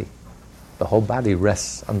whole body. The whole body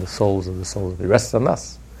rests on the soles of the soul. It rests on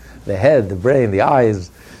us. The head, the brain, the eyes.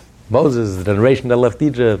 Moses, the generation that left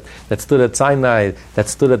Egypt, that stood at Sinai, that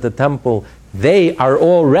stood at the temple, they are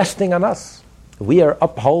all resting on us. We are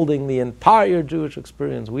upholding the entire Jewish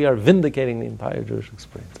experience. We are vindicating the entire Jewish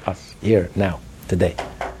experience. Us, here, now, today.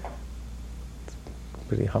 It's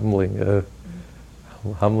pretty humbling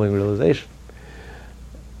realization.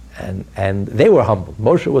 And they were humbled.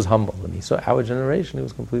 Moshe was humbled. When he saw our generation, he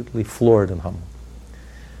was completely floored and humbled.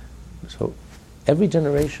 So every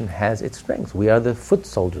generation has its strengths. We are the foot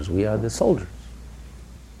soldiers. We are the soldiers.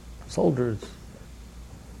 Soldiers,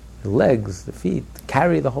 the legs, the feet,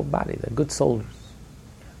 carry the whole body. They're good soldiers.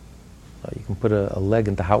 You can put a leg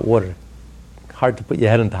into hot water. Hard to put your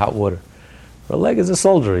head into hot water. But a leg is a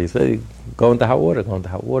soldier. You say, go into hot water, go into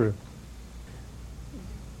hot water.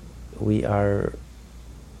 We have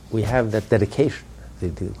that dedication,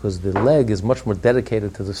 because the leg is much more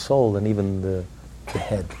dedicated to the soul than even the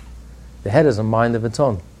head. The head has a mind of its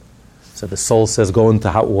own. So the soul says, go into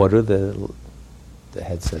hot water. The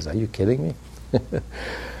head says, are you kidding me?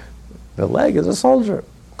 The leg is a soldier.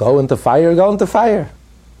 Go into fire, go into fire.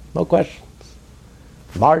 No questions.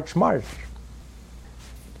 March, march.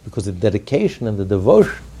 Because the dedication and the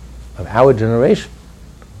devotion of our generation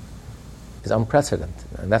is unprecedented.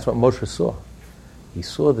 And that's what Moshe saw. He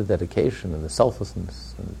saw the dedication and the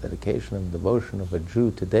selflessness and the dedication and devotion of a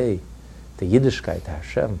Jew today to Yiddishkeit, to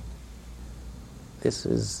Hashem. This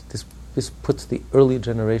puts the early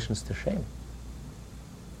generations to shame.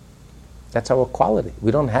 That's our quality.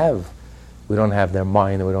 We don't have their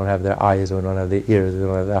mind, we don't have their eyes, we don't have their ears, we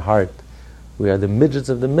don't have their heart. We are the midgets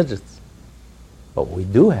of the midgets. But what we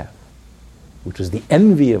do have, which is the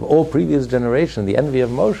envy of all previous generations, the envy of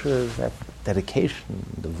Moshe, is that dedication,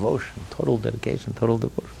 devotion, total dedication, total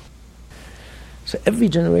devotion. So every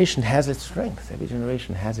generation has its strength, every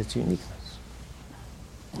generation has its uniqueness.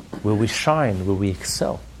 Where we shine, where we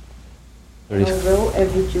excel. Although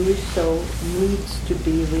every Jewish soul needs to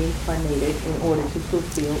be reincarnated in order to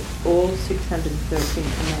fulfill all 613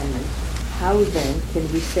 commandments, how then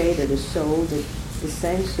can we say that a soul that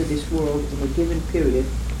descends to this world in a given period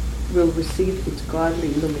will receive its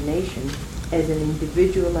godly illumination as an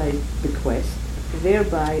individualized bequest,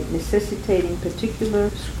 thereby necessitating particular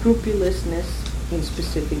scrupulousness in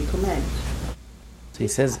specific commands? So he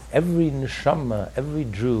says every neshama, every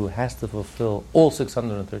Jew has to fulfill all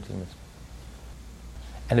 613 mitzvahs.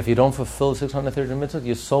 And if you don't fulfill 613 mitzvahs,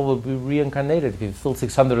 your soul will be reincarnated. If you fulfill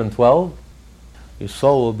 612, your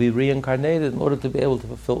soul will be reincarnated in order to be able to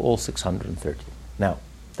fulfill all 613. Now,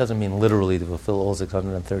 it doesn't mean literally to fulfill all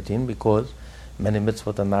 613, because many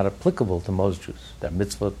mitzvot are not applicable to most Jews. There are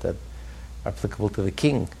mitzvot that are applicable to the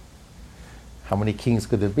king. How many kings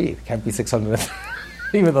could there be? It can't be 600,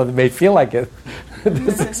 even though they may feel like it.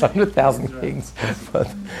 There's 600,000 kings. But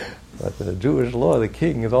in the Jewish law, the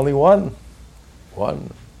king is only one or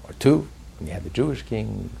two. And you have the Jewish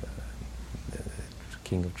king, the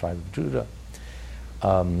king of the tribe of Judah.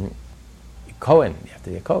 Cohen, you have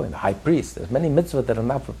to be a Cohen, the high priest. There's many mitzvot that are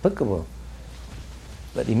not applicable.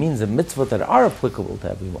 But he means the mitzvot that are applicable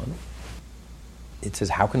to everyone. It says,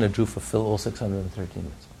 how can a Jew fulfill all 613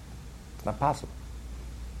 mitzvot? It's not possible.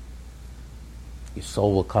 Your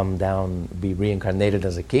soul will come down, be reincarnated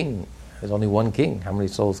as a king. There's only one king. How many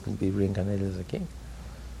souls can be reincarnated as a king?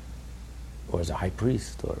 Or as a high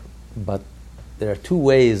priest? But there are two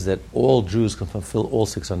ways that all Jews can fulfill all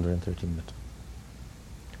 613 mitzvot.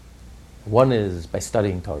 One is by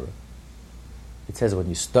studying Torah. It says when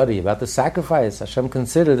you study about the sacrifice, Hashem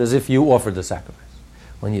considered as if you offered the sacrifice.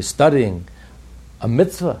 When you're studying a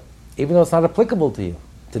mitzvah, even though it's not applicable to you,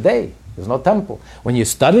 today, there's no temple. When you're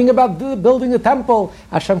studying about building a temple,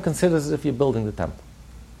 Hashem considers as if you're building the temple.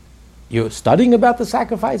 You're studying about the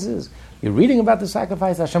sacrifices, you're reading about the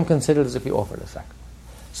sacrifice, Hashem considers as if you offered a sacrifice.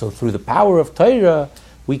 So through the power of Torah,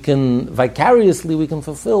 we can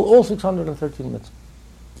fulfill all 613 mitzvahs.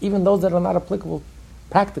 Even those that are not applicable,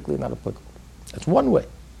 practically not applicable. That's one way.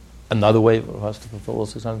 Another way for us to fulfill all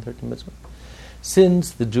 613 mitzvahs.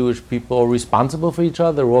 Since the Jewish people are responsible for each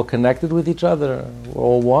other, we're all connected with each other, we're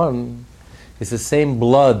all one. It's the same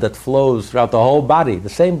blood that flows throughout the whole body. The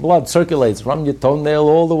same blood circulates from your toenail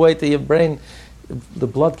all the way to your brain. The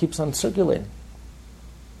blood keeps on circulating.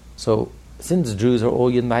 So, since Jews are all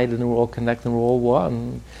united and we're all connected and we're all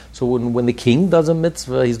one, so when the king does a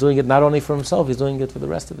mitzvah, he's doing it not only for himself, he's doing it for the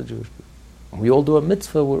rest of the Jewish people. When we all do a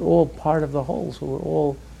mitzvah, we're all part of the whole, so we're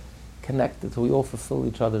all connected, so we all fulfill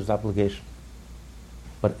each other's obligation.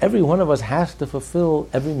 But every one of us has to fulfill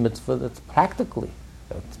every mitzvah that's applicable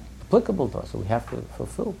to us, so we have to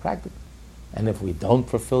fulfill practically. And if we don't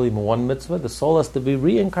fulfill even one mitzvah, the soul has to be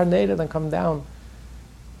reincarnated and come down,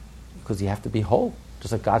 because you have to be whole.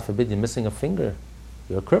 Just like, God forbid, you're missing a finger,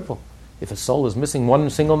 you're a cripple. If a soul is missing one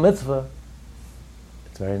single mitzvah,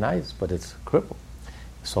 it's very nice, but it's a cripple.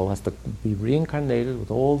 The soul has to be reincarnated with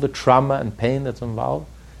all the trauma and pain that's involved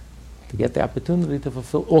to get the opportunity to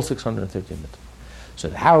fulfill all 613 mitzvahs. So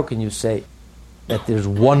how can you say that there's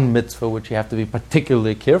one mitzvah which you have to be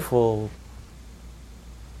particularly careful?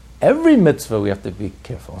 Every mitzvah we have to be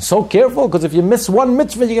careful. So careful, because if you miss one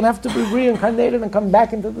mitzvah, you're going to have to be reincarnated and come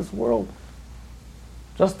back into this world.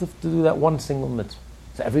 just to do that one single mitzvah.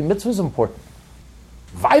 So every mitzvah is important,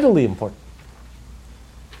 vitally important.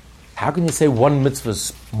 How can you say one mitzvah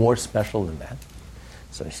is more special than that?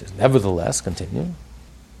 So he says, nevertheless, continue.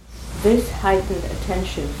 This heightened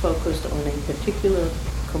attention focused on a particular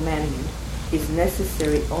commandment is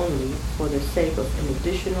necessary only for the sake of an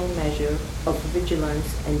additional measure of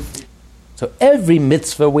vigilance and zeal. So every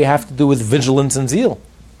mitzvah we have to do with vigilance and zeal.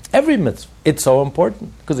 Every mitzvah. It's so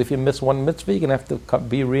important. Because if you miss one mitzvah, you're going to have to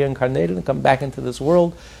be reincarnated and come back into this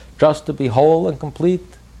world just to be whole and complete,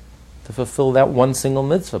 to fulfill that one single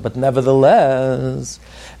mitzvah. But nevertheless,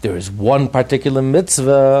 there is one particular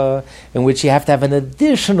mitzvah in which you have to have an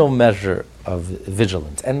additional measure of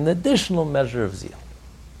vigilance and an additional measure of zeal.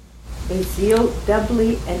 A zeal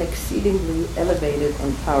doubly and exceedingly elevated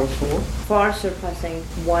and powerful, far surpassing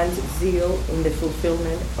one's zeal in the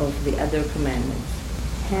fulfillment of the other commandments.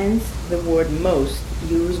 Hence, the word most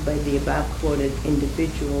used by the above-quoted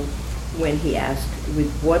individual when he asked,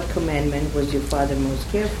 with what commandment was your father most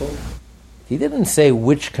careful? He didn't say,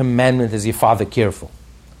 which commandment is your father careful?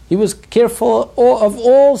 He was careful of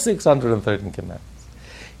all 613 commandments.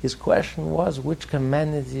 His question was, which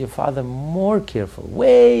commandment is your father more careful?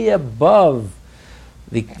 Way above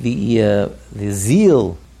the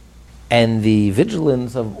zeal and the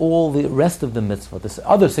vigilance of all the rest of the mitzvah, this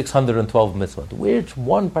other 612 mitzvah. Which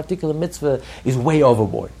one particular mitzvah is way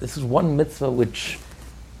overboard? This is one mitzvah which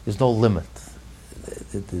there's no limit.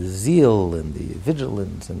 The zeal and the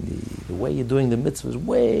vigilance and the way you're doing the mitzvah is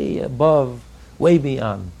way above, way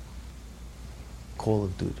beyond call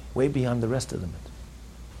of duty, way beyond the rest of the mitzvah,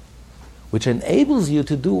 which enables you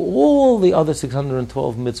to do all the other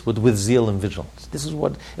 612 mitzvot with zeal and vigilance. This is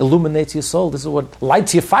what illuminates your soul. This is what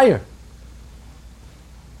lights your fire.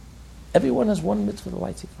 Everyone has one mitzvah that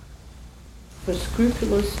lights your fire. For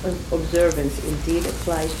scrupulous observance indeed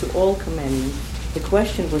applies to all commandments. The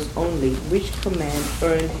question was only which command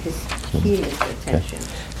earned his keenest attention.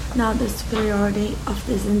 Now the superiority of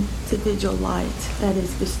this individual light that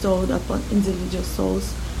is bestowed upon individual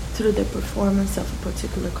souls through the performance of a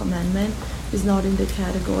particular commandment is not in the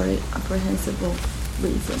category apprehensible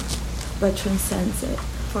reason, but transcends it.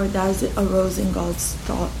 For thus it arose in God's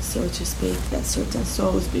thought, so to speak, that certain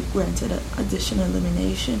souls be granted additional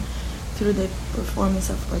illumination through the performance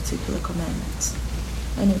of particular commandments.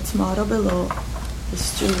 And its motto below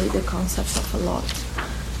is truly the concept of a lot.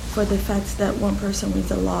 For the fact that one person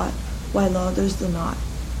wins a lot while others do not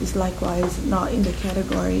is likewise not in the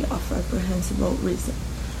category of reprehensible reason.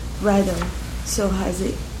 Rather, so has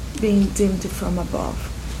it been deemed from above,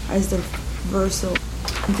 as the verse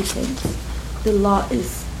indicates. The lot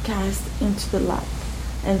is cast into the light,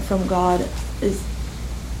 and from God is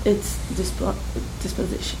its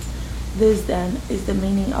disposition. This, then, is the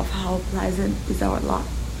meaning of how pleasant is our lot.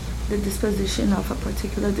 The disposition of a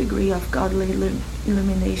particular degree of godly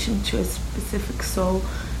illumination to a specific soul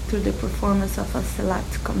through the performance of a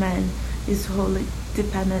select command is wholly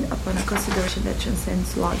dependent upon a consideration that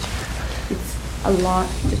transcends logic. It's a lot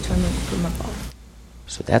determined from above.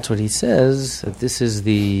 So that's what he says, that this is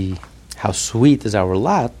how sweet is our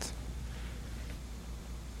lot,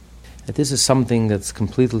 that this is something that's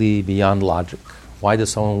completely beyond logic. Why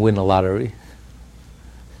does someone win a lottery?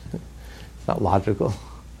 It's not logical.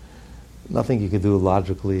 Nothing you can do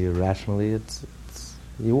logically or rationally. It's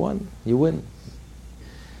you won, you win.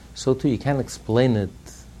 So too, you can't explain it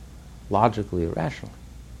logically or rationally.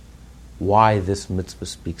 Why this mitzvah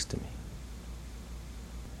speaks to me.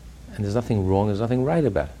 And there's nothing wrong, there's nothing right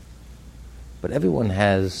about it. But everyone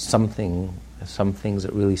has some things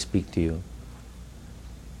that really speak to you.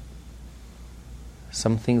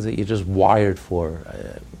 Some things that you're just wired for.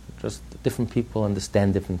 Just different people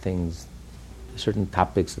understand different things. Certain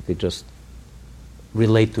topics that they just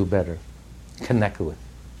relate to better, connect with.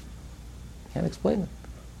 Can't explain it.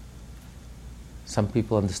 Some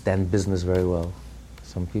people understand business very well.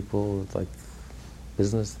 Some people, it's like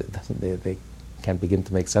business, they can't begin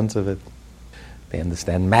to make sense of it. They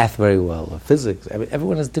understand math very well, or physics.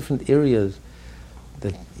 Everyone has different areas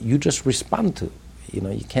that you just respond to.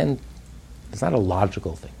 You can't, it's not a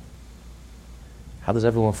logical thing. How does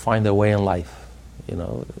everyone find their way in life?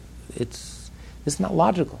 It's not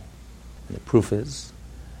logical. And the proof is,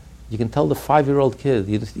 you can tell the 5-year-old kid,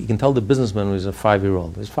 you can tell the businessman who's a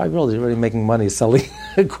 5-year-old. He's 5-year-old, he's already making money selling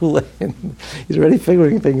Kool-Aid. He's already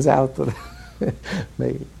figuring things out.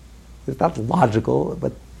 It's not logical,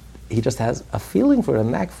 but he just has a feeling for it, a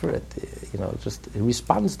knack for it. He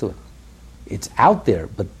responds to it. It's out there,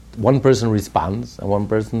 but one person responds, and one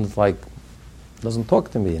person's like, doesn't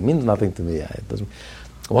talk to me. It means nothing to me.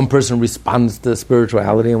 One person responds to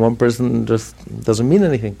spirituality, and one person just doesn't mean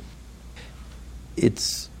anything.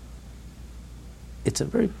 it's a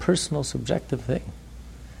very personal, subjective thing.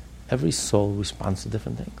 Every soul responds to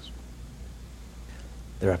different things.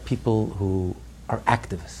 There are people who are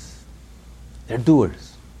activists. They're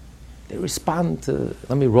doers. They respond to,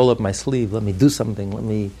 let me roll up my sleeve, let me do something, let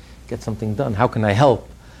me get something done. How can I help?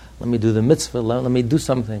 Let me do the mitzvah, let me do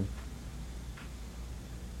something.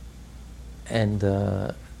 And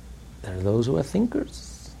there are those who are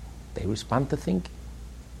thinkers. They respond to thinking.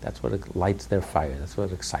 That's what lights their fire. That's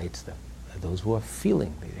what excites them. Those who are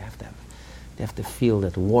feeling, they have to feel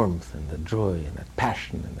that warmth and that joy and that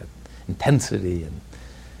passion and that intensity. And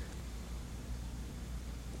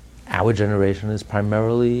our generation is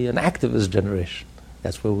primarily an activist generation.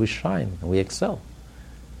 That's where we shine and we excel.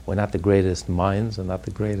 We're not the greatest minds and not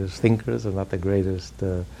the greatest thinkers and not the greatest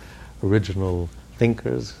original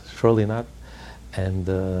thinkers, surely not. And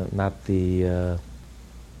we're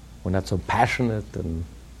not so passionate and,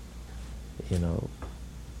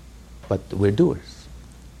 but we're doers.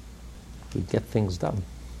 We get things done.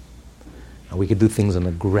 And we can do things on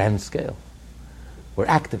a grand scale. We're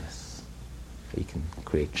activists. We can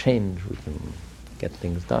create change. We can get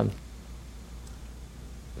things done.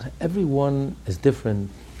 Everyone is different.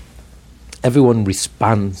 Everyone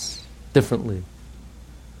responds differently.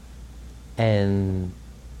 And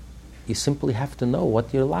you simply have to know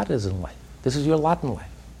what your lot is in life. This is your lot in life.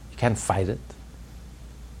 You can't fight it.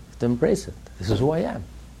 You have to embrace it. This is who I am.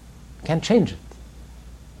 You can't change it.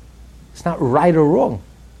 It's not right or wrong.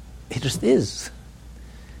 It just is.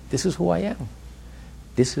 This is who I am.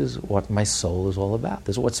 This is what my soul is all about.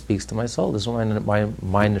 This is what speaks to my soul. This is why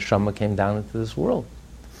my neshama came down into this world.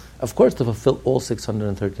 Of course, to fulfill all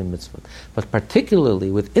 613 mitzvot. But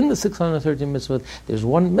particularly within the 613 mitzvot, there's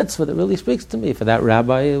one mitzvah that really speaks to me. For that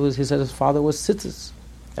rabbi, he said his father was tzitzis.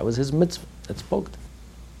 That was his mitzvah that spoke to him.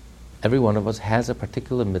 Every one of us has a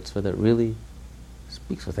particular mitzvah that really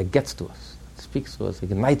speaks to us, that gets to us, that speaks to us,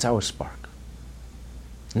 ignites our spark.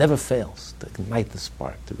 Never fails to ignite the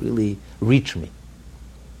spark, to really reach me.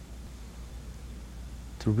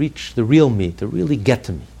 To reach the real me, to really get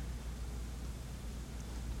to me.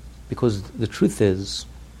 Because the truth is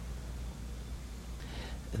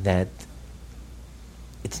that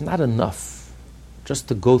it's not enough just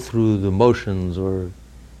to go through the motions, or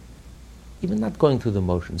even not going through the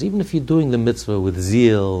motions, even if you're doing the mitzvah with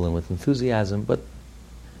zeal and with enthusiasm, but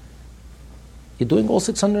you're doing all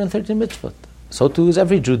 613 mitzvot. So too is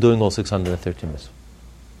every Jew doing all 613 mitzvot.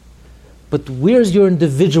 But where's your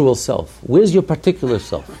individual self? Where's your particular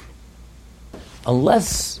self?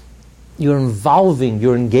 Unless you're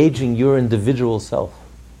engaging your individual self.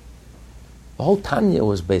 The whole Tanya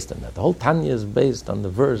was based on that. The whole Tanya is based on the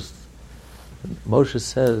verse. Moshe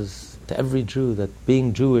says to every Jew that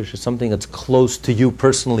being Jewish is something that's close to you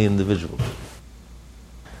personally, individually.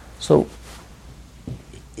 So,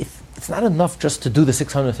 if it's not enough just to do the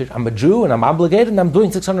 630. I'm a Jew and I'm obligated and I'm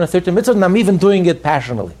doing 630 mitzvahs and I'm even doing it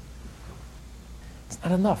passionately. It's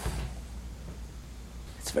not enough.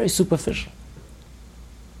 It's very superficial.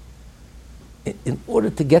 In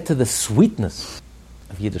order to get to the sweetness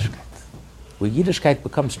of Yiddishkeit, where Yiddishkeit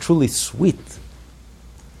becomes truly sweet,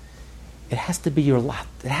 it has to be your lot.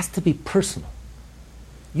 It has to be personal.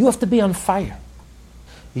 You have to be on fire.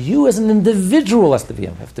 You as an individual have to be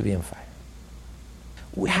on fire.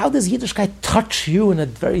 How does Yiddishkeit touch you in a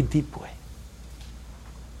very deep way?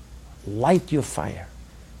 Light your fire.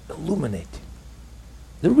 Illuminate you.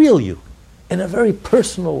 The real you, in a very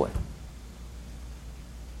personal way.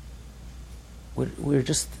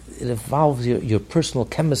 It involves your personal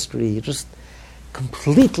chemistry. You're just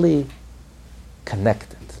completely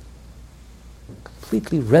connected.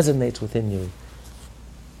 Completely resonates within you.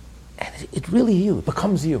 And it really you. It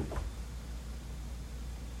becomes you.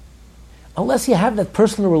 Unless you have that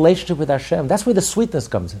personal relationship with Hashem, that's where the sweetness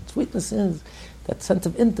comes in. Sweetness is that sense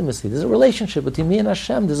of intimacy. There's a relationship between me and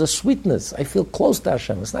Hashem. There's a sweetness. I feel close to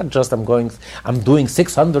Hashem. It's not just I'm doing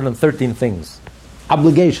 613 things.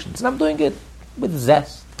 Obligations. And I'm doing it with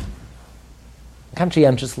zest,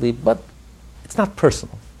 conscientiously, but it's not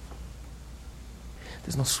personal.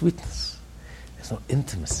 There's no sweetness. There's no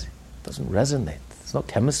intimacy. It doesn't resonate. There's no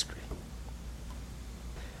chemistry.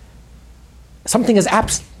 Something is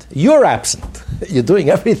absent. You're absent. You're doing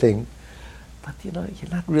everything, but you're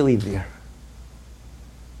not really there.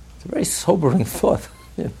 It's a very sobering thought.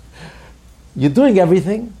 You're doing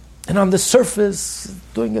everything, and on the surface,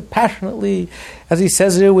 doing it passionately, as he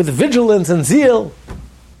says here, with vigilance and zeal.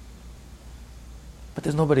 But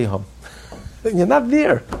there's nobody home. You're not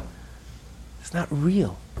there. It's not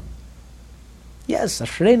real. Yes,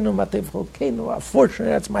 Ashreinu Matev Cholkeinu, fortunate,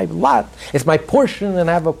 that's my lot. It's my portion, and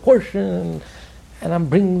I have a portion, and I'm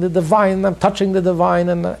bringing the divine, I'm touching the divine,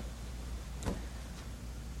 and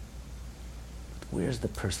where's the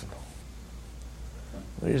personal?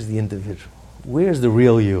 Where's the individual? Where's the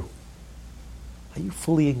real you? Are you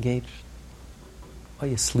fully engaged? Or are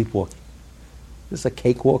you sleepwalking? Is this a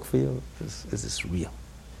cakewalk for you? Is this real?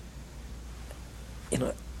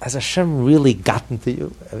 Has Hashem really gotten to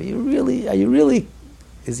you? Are you really,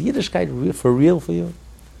 is Yiddishkeit for real for you?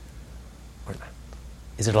 Or not?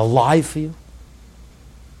 Is it alive for you?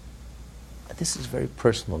 This is very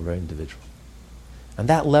personal, very individual. And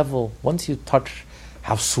that level, once you touch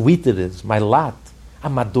how sweet it is, my lot,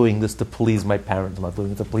 I'm not doing this to please my parents, I'm not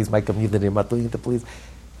doing it to please my community, I'm not doing it to please...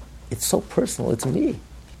 It's so personal, it's me.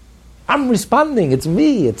 I'm responding, it's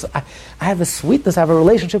me. I have a sweetness, I have a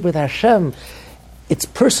relationship with Hashem. It's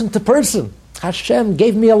person to person. Hashem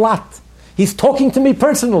gave me a lot. He's talking to me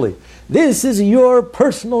personally. This is your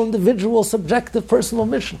personal, individual, subjective, personal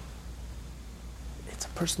mission. It's a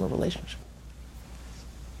personal relationship.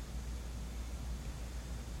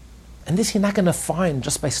 And this you're not going to find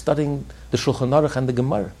just by studying the Shulchan Aruch and the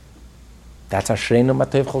Gemara. That's Ashreinu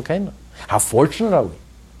Matev Cholkeinu. How fortunate are we?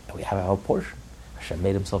 And we have our portion. Hashem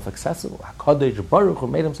made himself accessible. HaKadosh Baruch Hu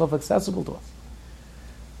made himself accessible to us.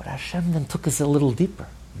 But Hashem then took us a little deeper.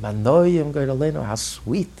 Manoyim Geiraleinu, how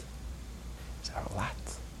sweet is our lot.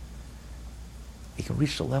 We can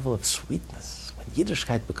reach the level of sweetness when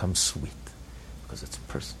Yiddishkeit becomes sweet because it's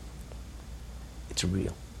personal. It's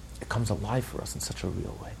real. It comes alive for us in such a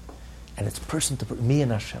real way. And it's person to me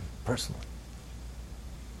and Hashem, personally.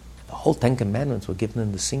 The whole 10 Commandments were given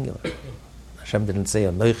in the singular. Hashem didn't say,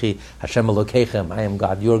 Anoichi, Hashem Elokechem, I am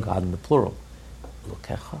God, your God, in the plural.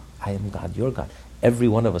 Elokecha, I am God, your God. Every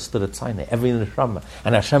one of us stood at Sinai, every neshama,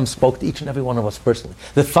 and Hashem spoke to each and every one of us personally.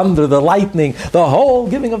 The thunder, the lightning, the whole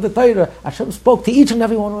giving of the Torah, Hashem spoke to each and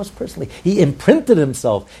every one of us personally. He imprinted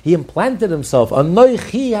himself, he implanted himself.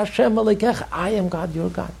 Anoichi Hashem Elokechem, I am God,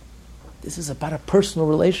 your God. This is about a personal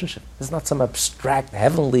relationship. This is not some abstract,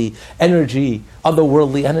 heavenly energy,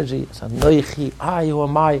 otherworldly energy. It's Anoichi, I, who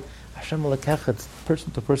am I? Hashem Elokechem, it's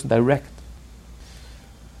person to person, direct.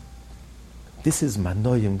 This is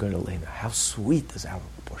Manoyim Geiraleinu. How sweet is our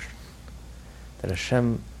portion. That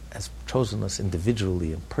Hashem has chosen us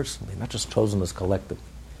individually and personally, not just chosen us collectively,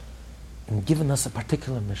 and given us a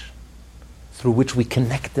particular mission through which we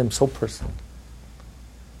connect them so personally.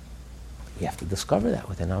 We have to discover that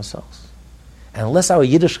within ourselves. And unless our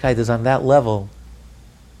Yiddishkeit is on that level,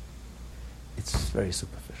 it's very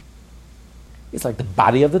superficial. It's like the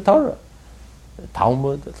body of the Torah. The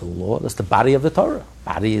Talmud, the law, that's the body of the Torah.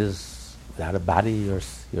 Body is... Without a body, you're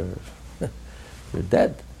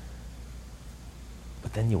dead.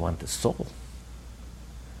 But then you want the soul.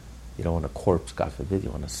 You don't want a corpse, God forbid.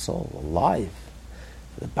 You want a soul, alive.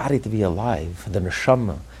 For the body to be alive, for the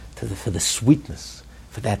neshama, for the sweetness.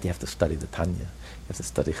 For that you have to study the Tanya. You have to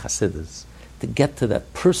study Chassidus. To get to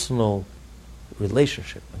that personal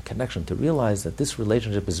relationship and connection, to realize that this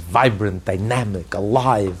relationship is vibrant, dynamic,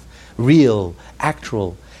 alive, real,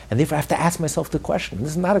 actual. And therefore I have to ask myself the question. This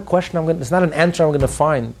is not a question it's not an answer I'm going to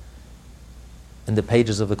find in the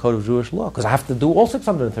pages of the Code of Jewish Law, because I have to do all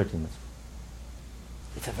 613 mitzvahs.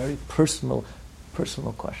 It's a very personal question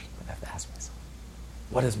that I have to ask myself.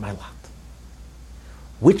 What is my lot?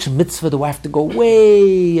 Which mitzvah do I have to go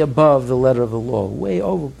way above the letter of the law, way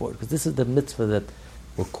overboard? Because this is the mitzvah that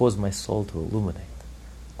will cause my soul to illuminate,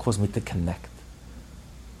 cause me to connect,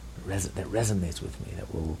 that resonates with me,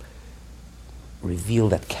 that will reveal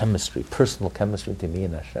that chemistry, personal chemistry to me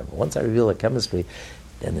and Hashem. Once I reveal that chemistry,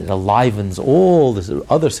 then it alivens all the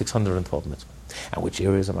other 612 mitzvahs. And which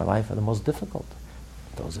areas of my life are the most difficult?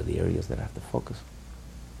 Those are the areas that I have to focus on.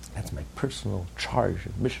 That's my personal charge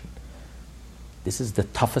and mission. This is the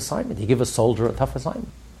tough assignment. You give a soldier a tough assignment.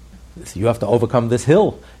 You have to overcome this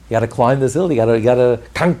hill. You got to climb this hill. You got to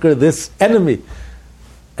conquer this enemy.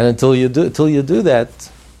 And until you do that,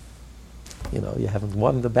 you haven't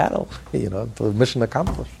won the battle, until the mission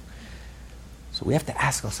accomplished. So we have to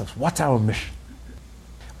ask ourselves, what's our mission?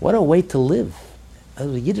 What a way to live.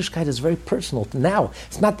 Yiddishkeit is very personal. Now,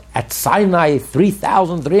 it's not at Sinai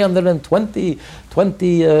 3,320,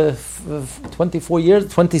 24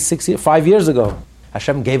 years, 26 years, 5 years ago.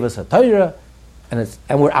 Hashem gave us a Torah, and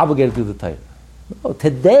we're obligated to do the Torah. No,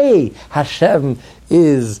 today Hashem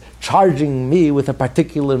is charging me with a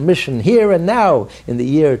particular mission here and now in the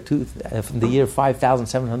year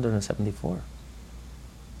 5774.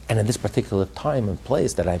 And in this particular time and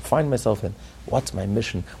place that I find myself in, what's my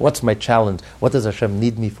mission? What's my challenge? What does Hashem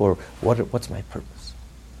need me for? What's my purpose?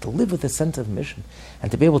 To live with a sense of mission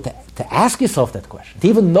and to be able to ask yourself that question, to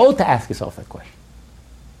even know to ask yourself that question.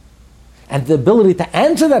 And the ability to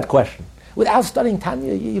answer that question Without studying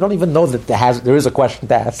Tanya, you don't even know that there is a question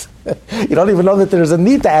to ask. You don't even know that there is a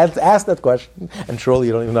need to ask that question, and surely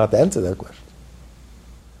you don't even know how to answer that question.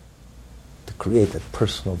 To create that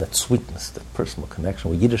personal, that sweetness, that personal connection,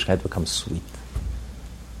 where Yiddishkeit becomes sweet,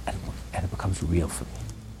 and it becomes real for me.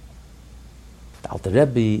 The Alter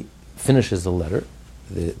Rebbe finishes the letter.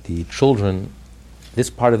 The children, this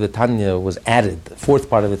part of the Tanya was added, the fourth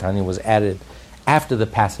part of the Tanya was added after the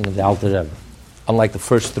passing of the Alter Rebbe, unlike the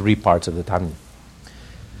first three parts of the Tanya.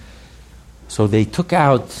 So they took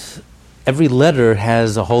out, every letter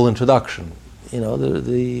has a whole introduction.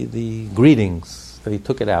 The greetings, they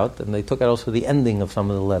took it out, and they took out also the ending of some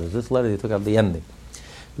of the letters. This letter, they took out the ending.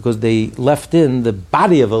 Because they left in the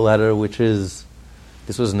body of a letter, which is,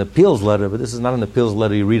 this was an appeals letter, but this is not an appeals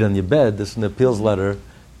letter you read on your bed. This is an appeals letter.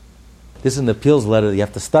 This is an appeals letter that you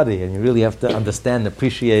have to study, and you really have to understand,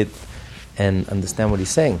 appreciate, and understand what he's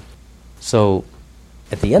saying. So,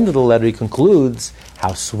 at the end of the letter, he concludes,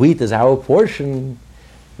 how sweet is our portion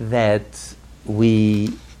that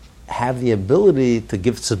we have the ability to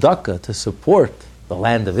give tzedakah, to support the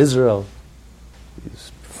land of Israel.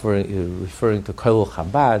 He's referring to Kol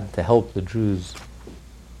Chabad, to help the Jews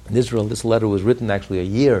in Israel. This letter was written actually a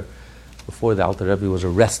year before the Alter Rebbe was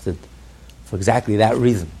arrested for exactly that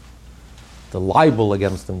reason. The libel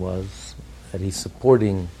against him was that he's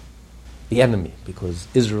supporting the enemy, because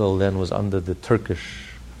Israel then was under the Turkish,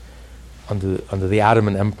 under the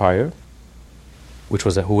Ottoman Empire,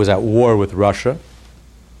 who was at war with Russia.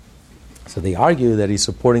 So they argue that he's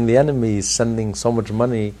supporting the enemy, he's sending so much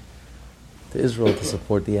money to Israel to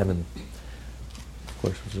support the enemy. Of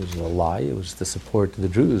course, it was a lie. It was to support the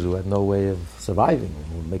Jews who had no way of surviving,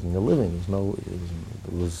 who were making a living.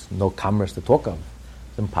 There was no commerce to talk of.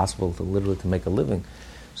 It's impossible to make a living.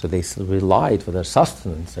 So they relied for their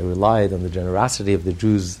sustenance. They relied on the generosity of the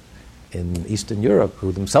Jews in Eastern Europe,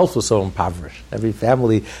 who themselves were so impoverished. Every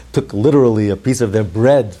family took literally a piece of their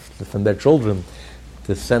bread from their children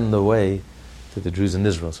to send away to the Jews in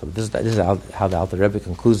Israel. So this is how the Alter Rebbe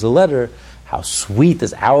concludes the letter. How sweet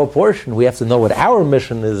is our portion. We have to know what our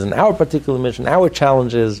mission is, and our particular mission, our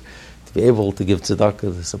challenge is to be able to give tzedakah,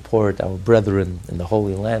 to support our brethren in the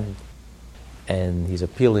Holy Land. And he's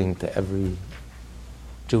appealing to every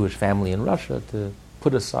Jewish family in Russia to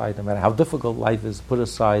put aside, no matter how difficult life is, put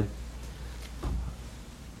aside,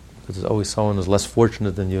 because there's always someone who's less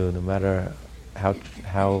fortunate than you, no matter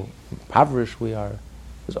how impoverished we are,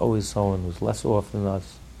 there's always someone who's less off than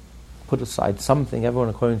us. Put aside something, everyone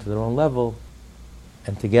according to their own level,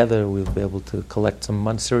 and together we'll be able to collect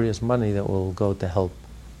some serious money that will go to help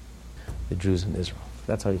the Jews in Israel.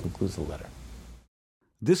 That's how he concludes the letter.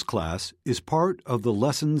 This class is part of the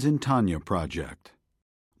Lessons in Tanya project.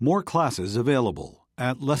 More classes available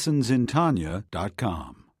at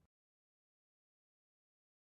lessonsintanya.com.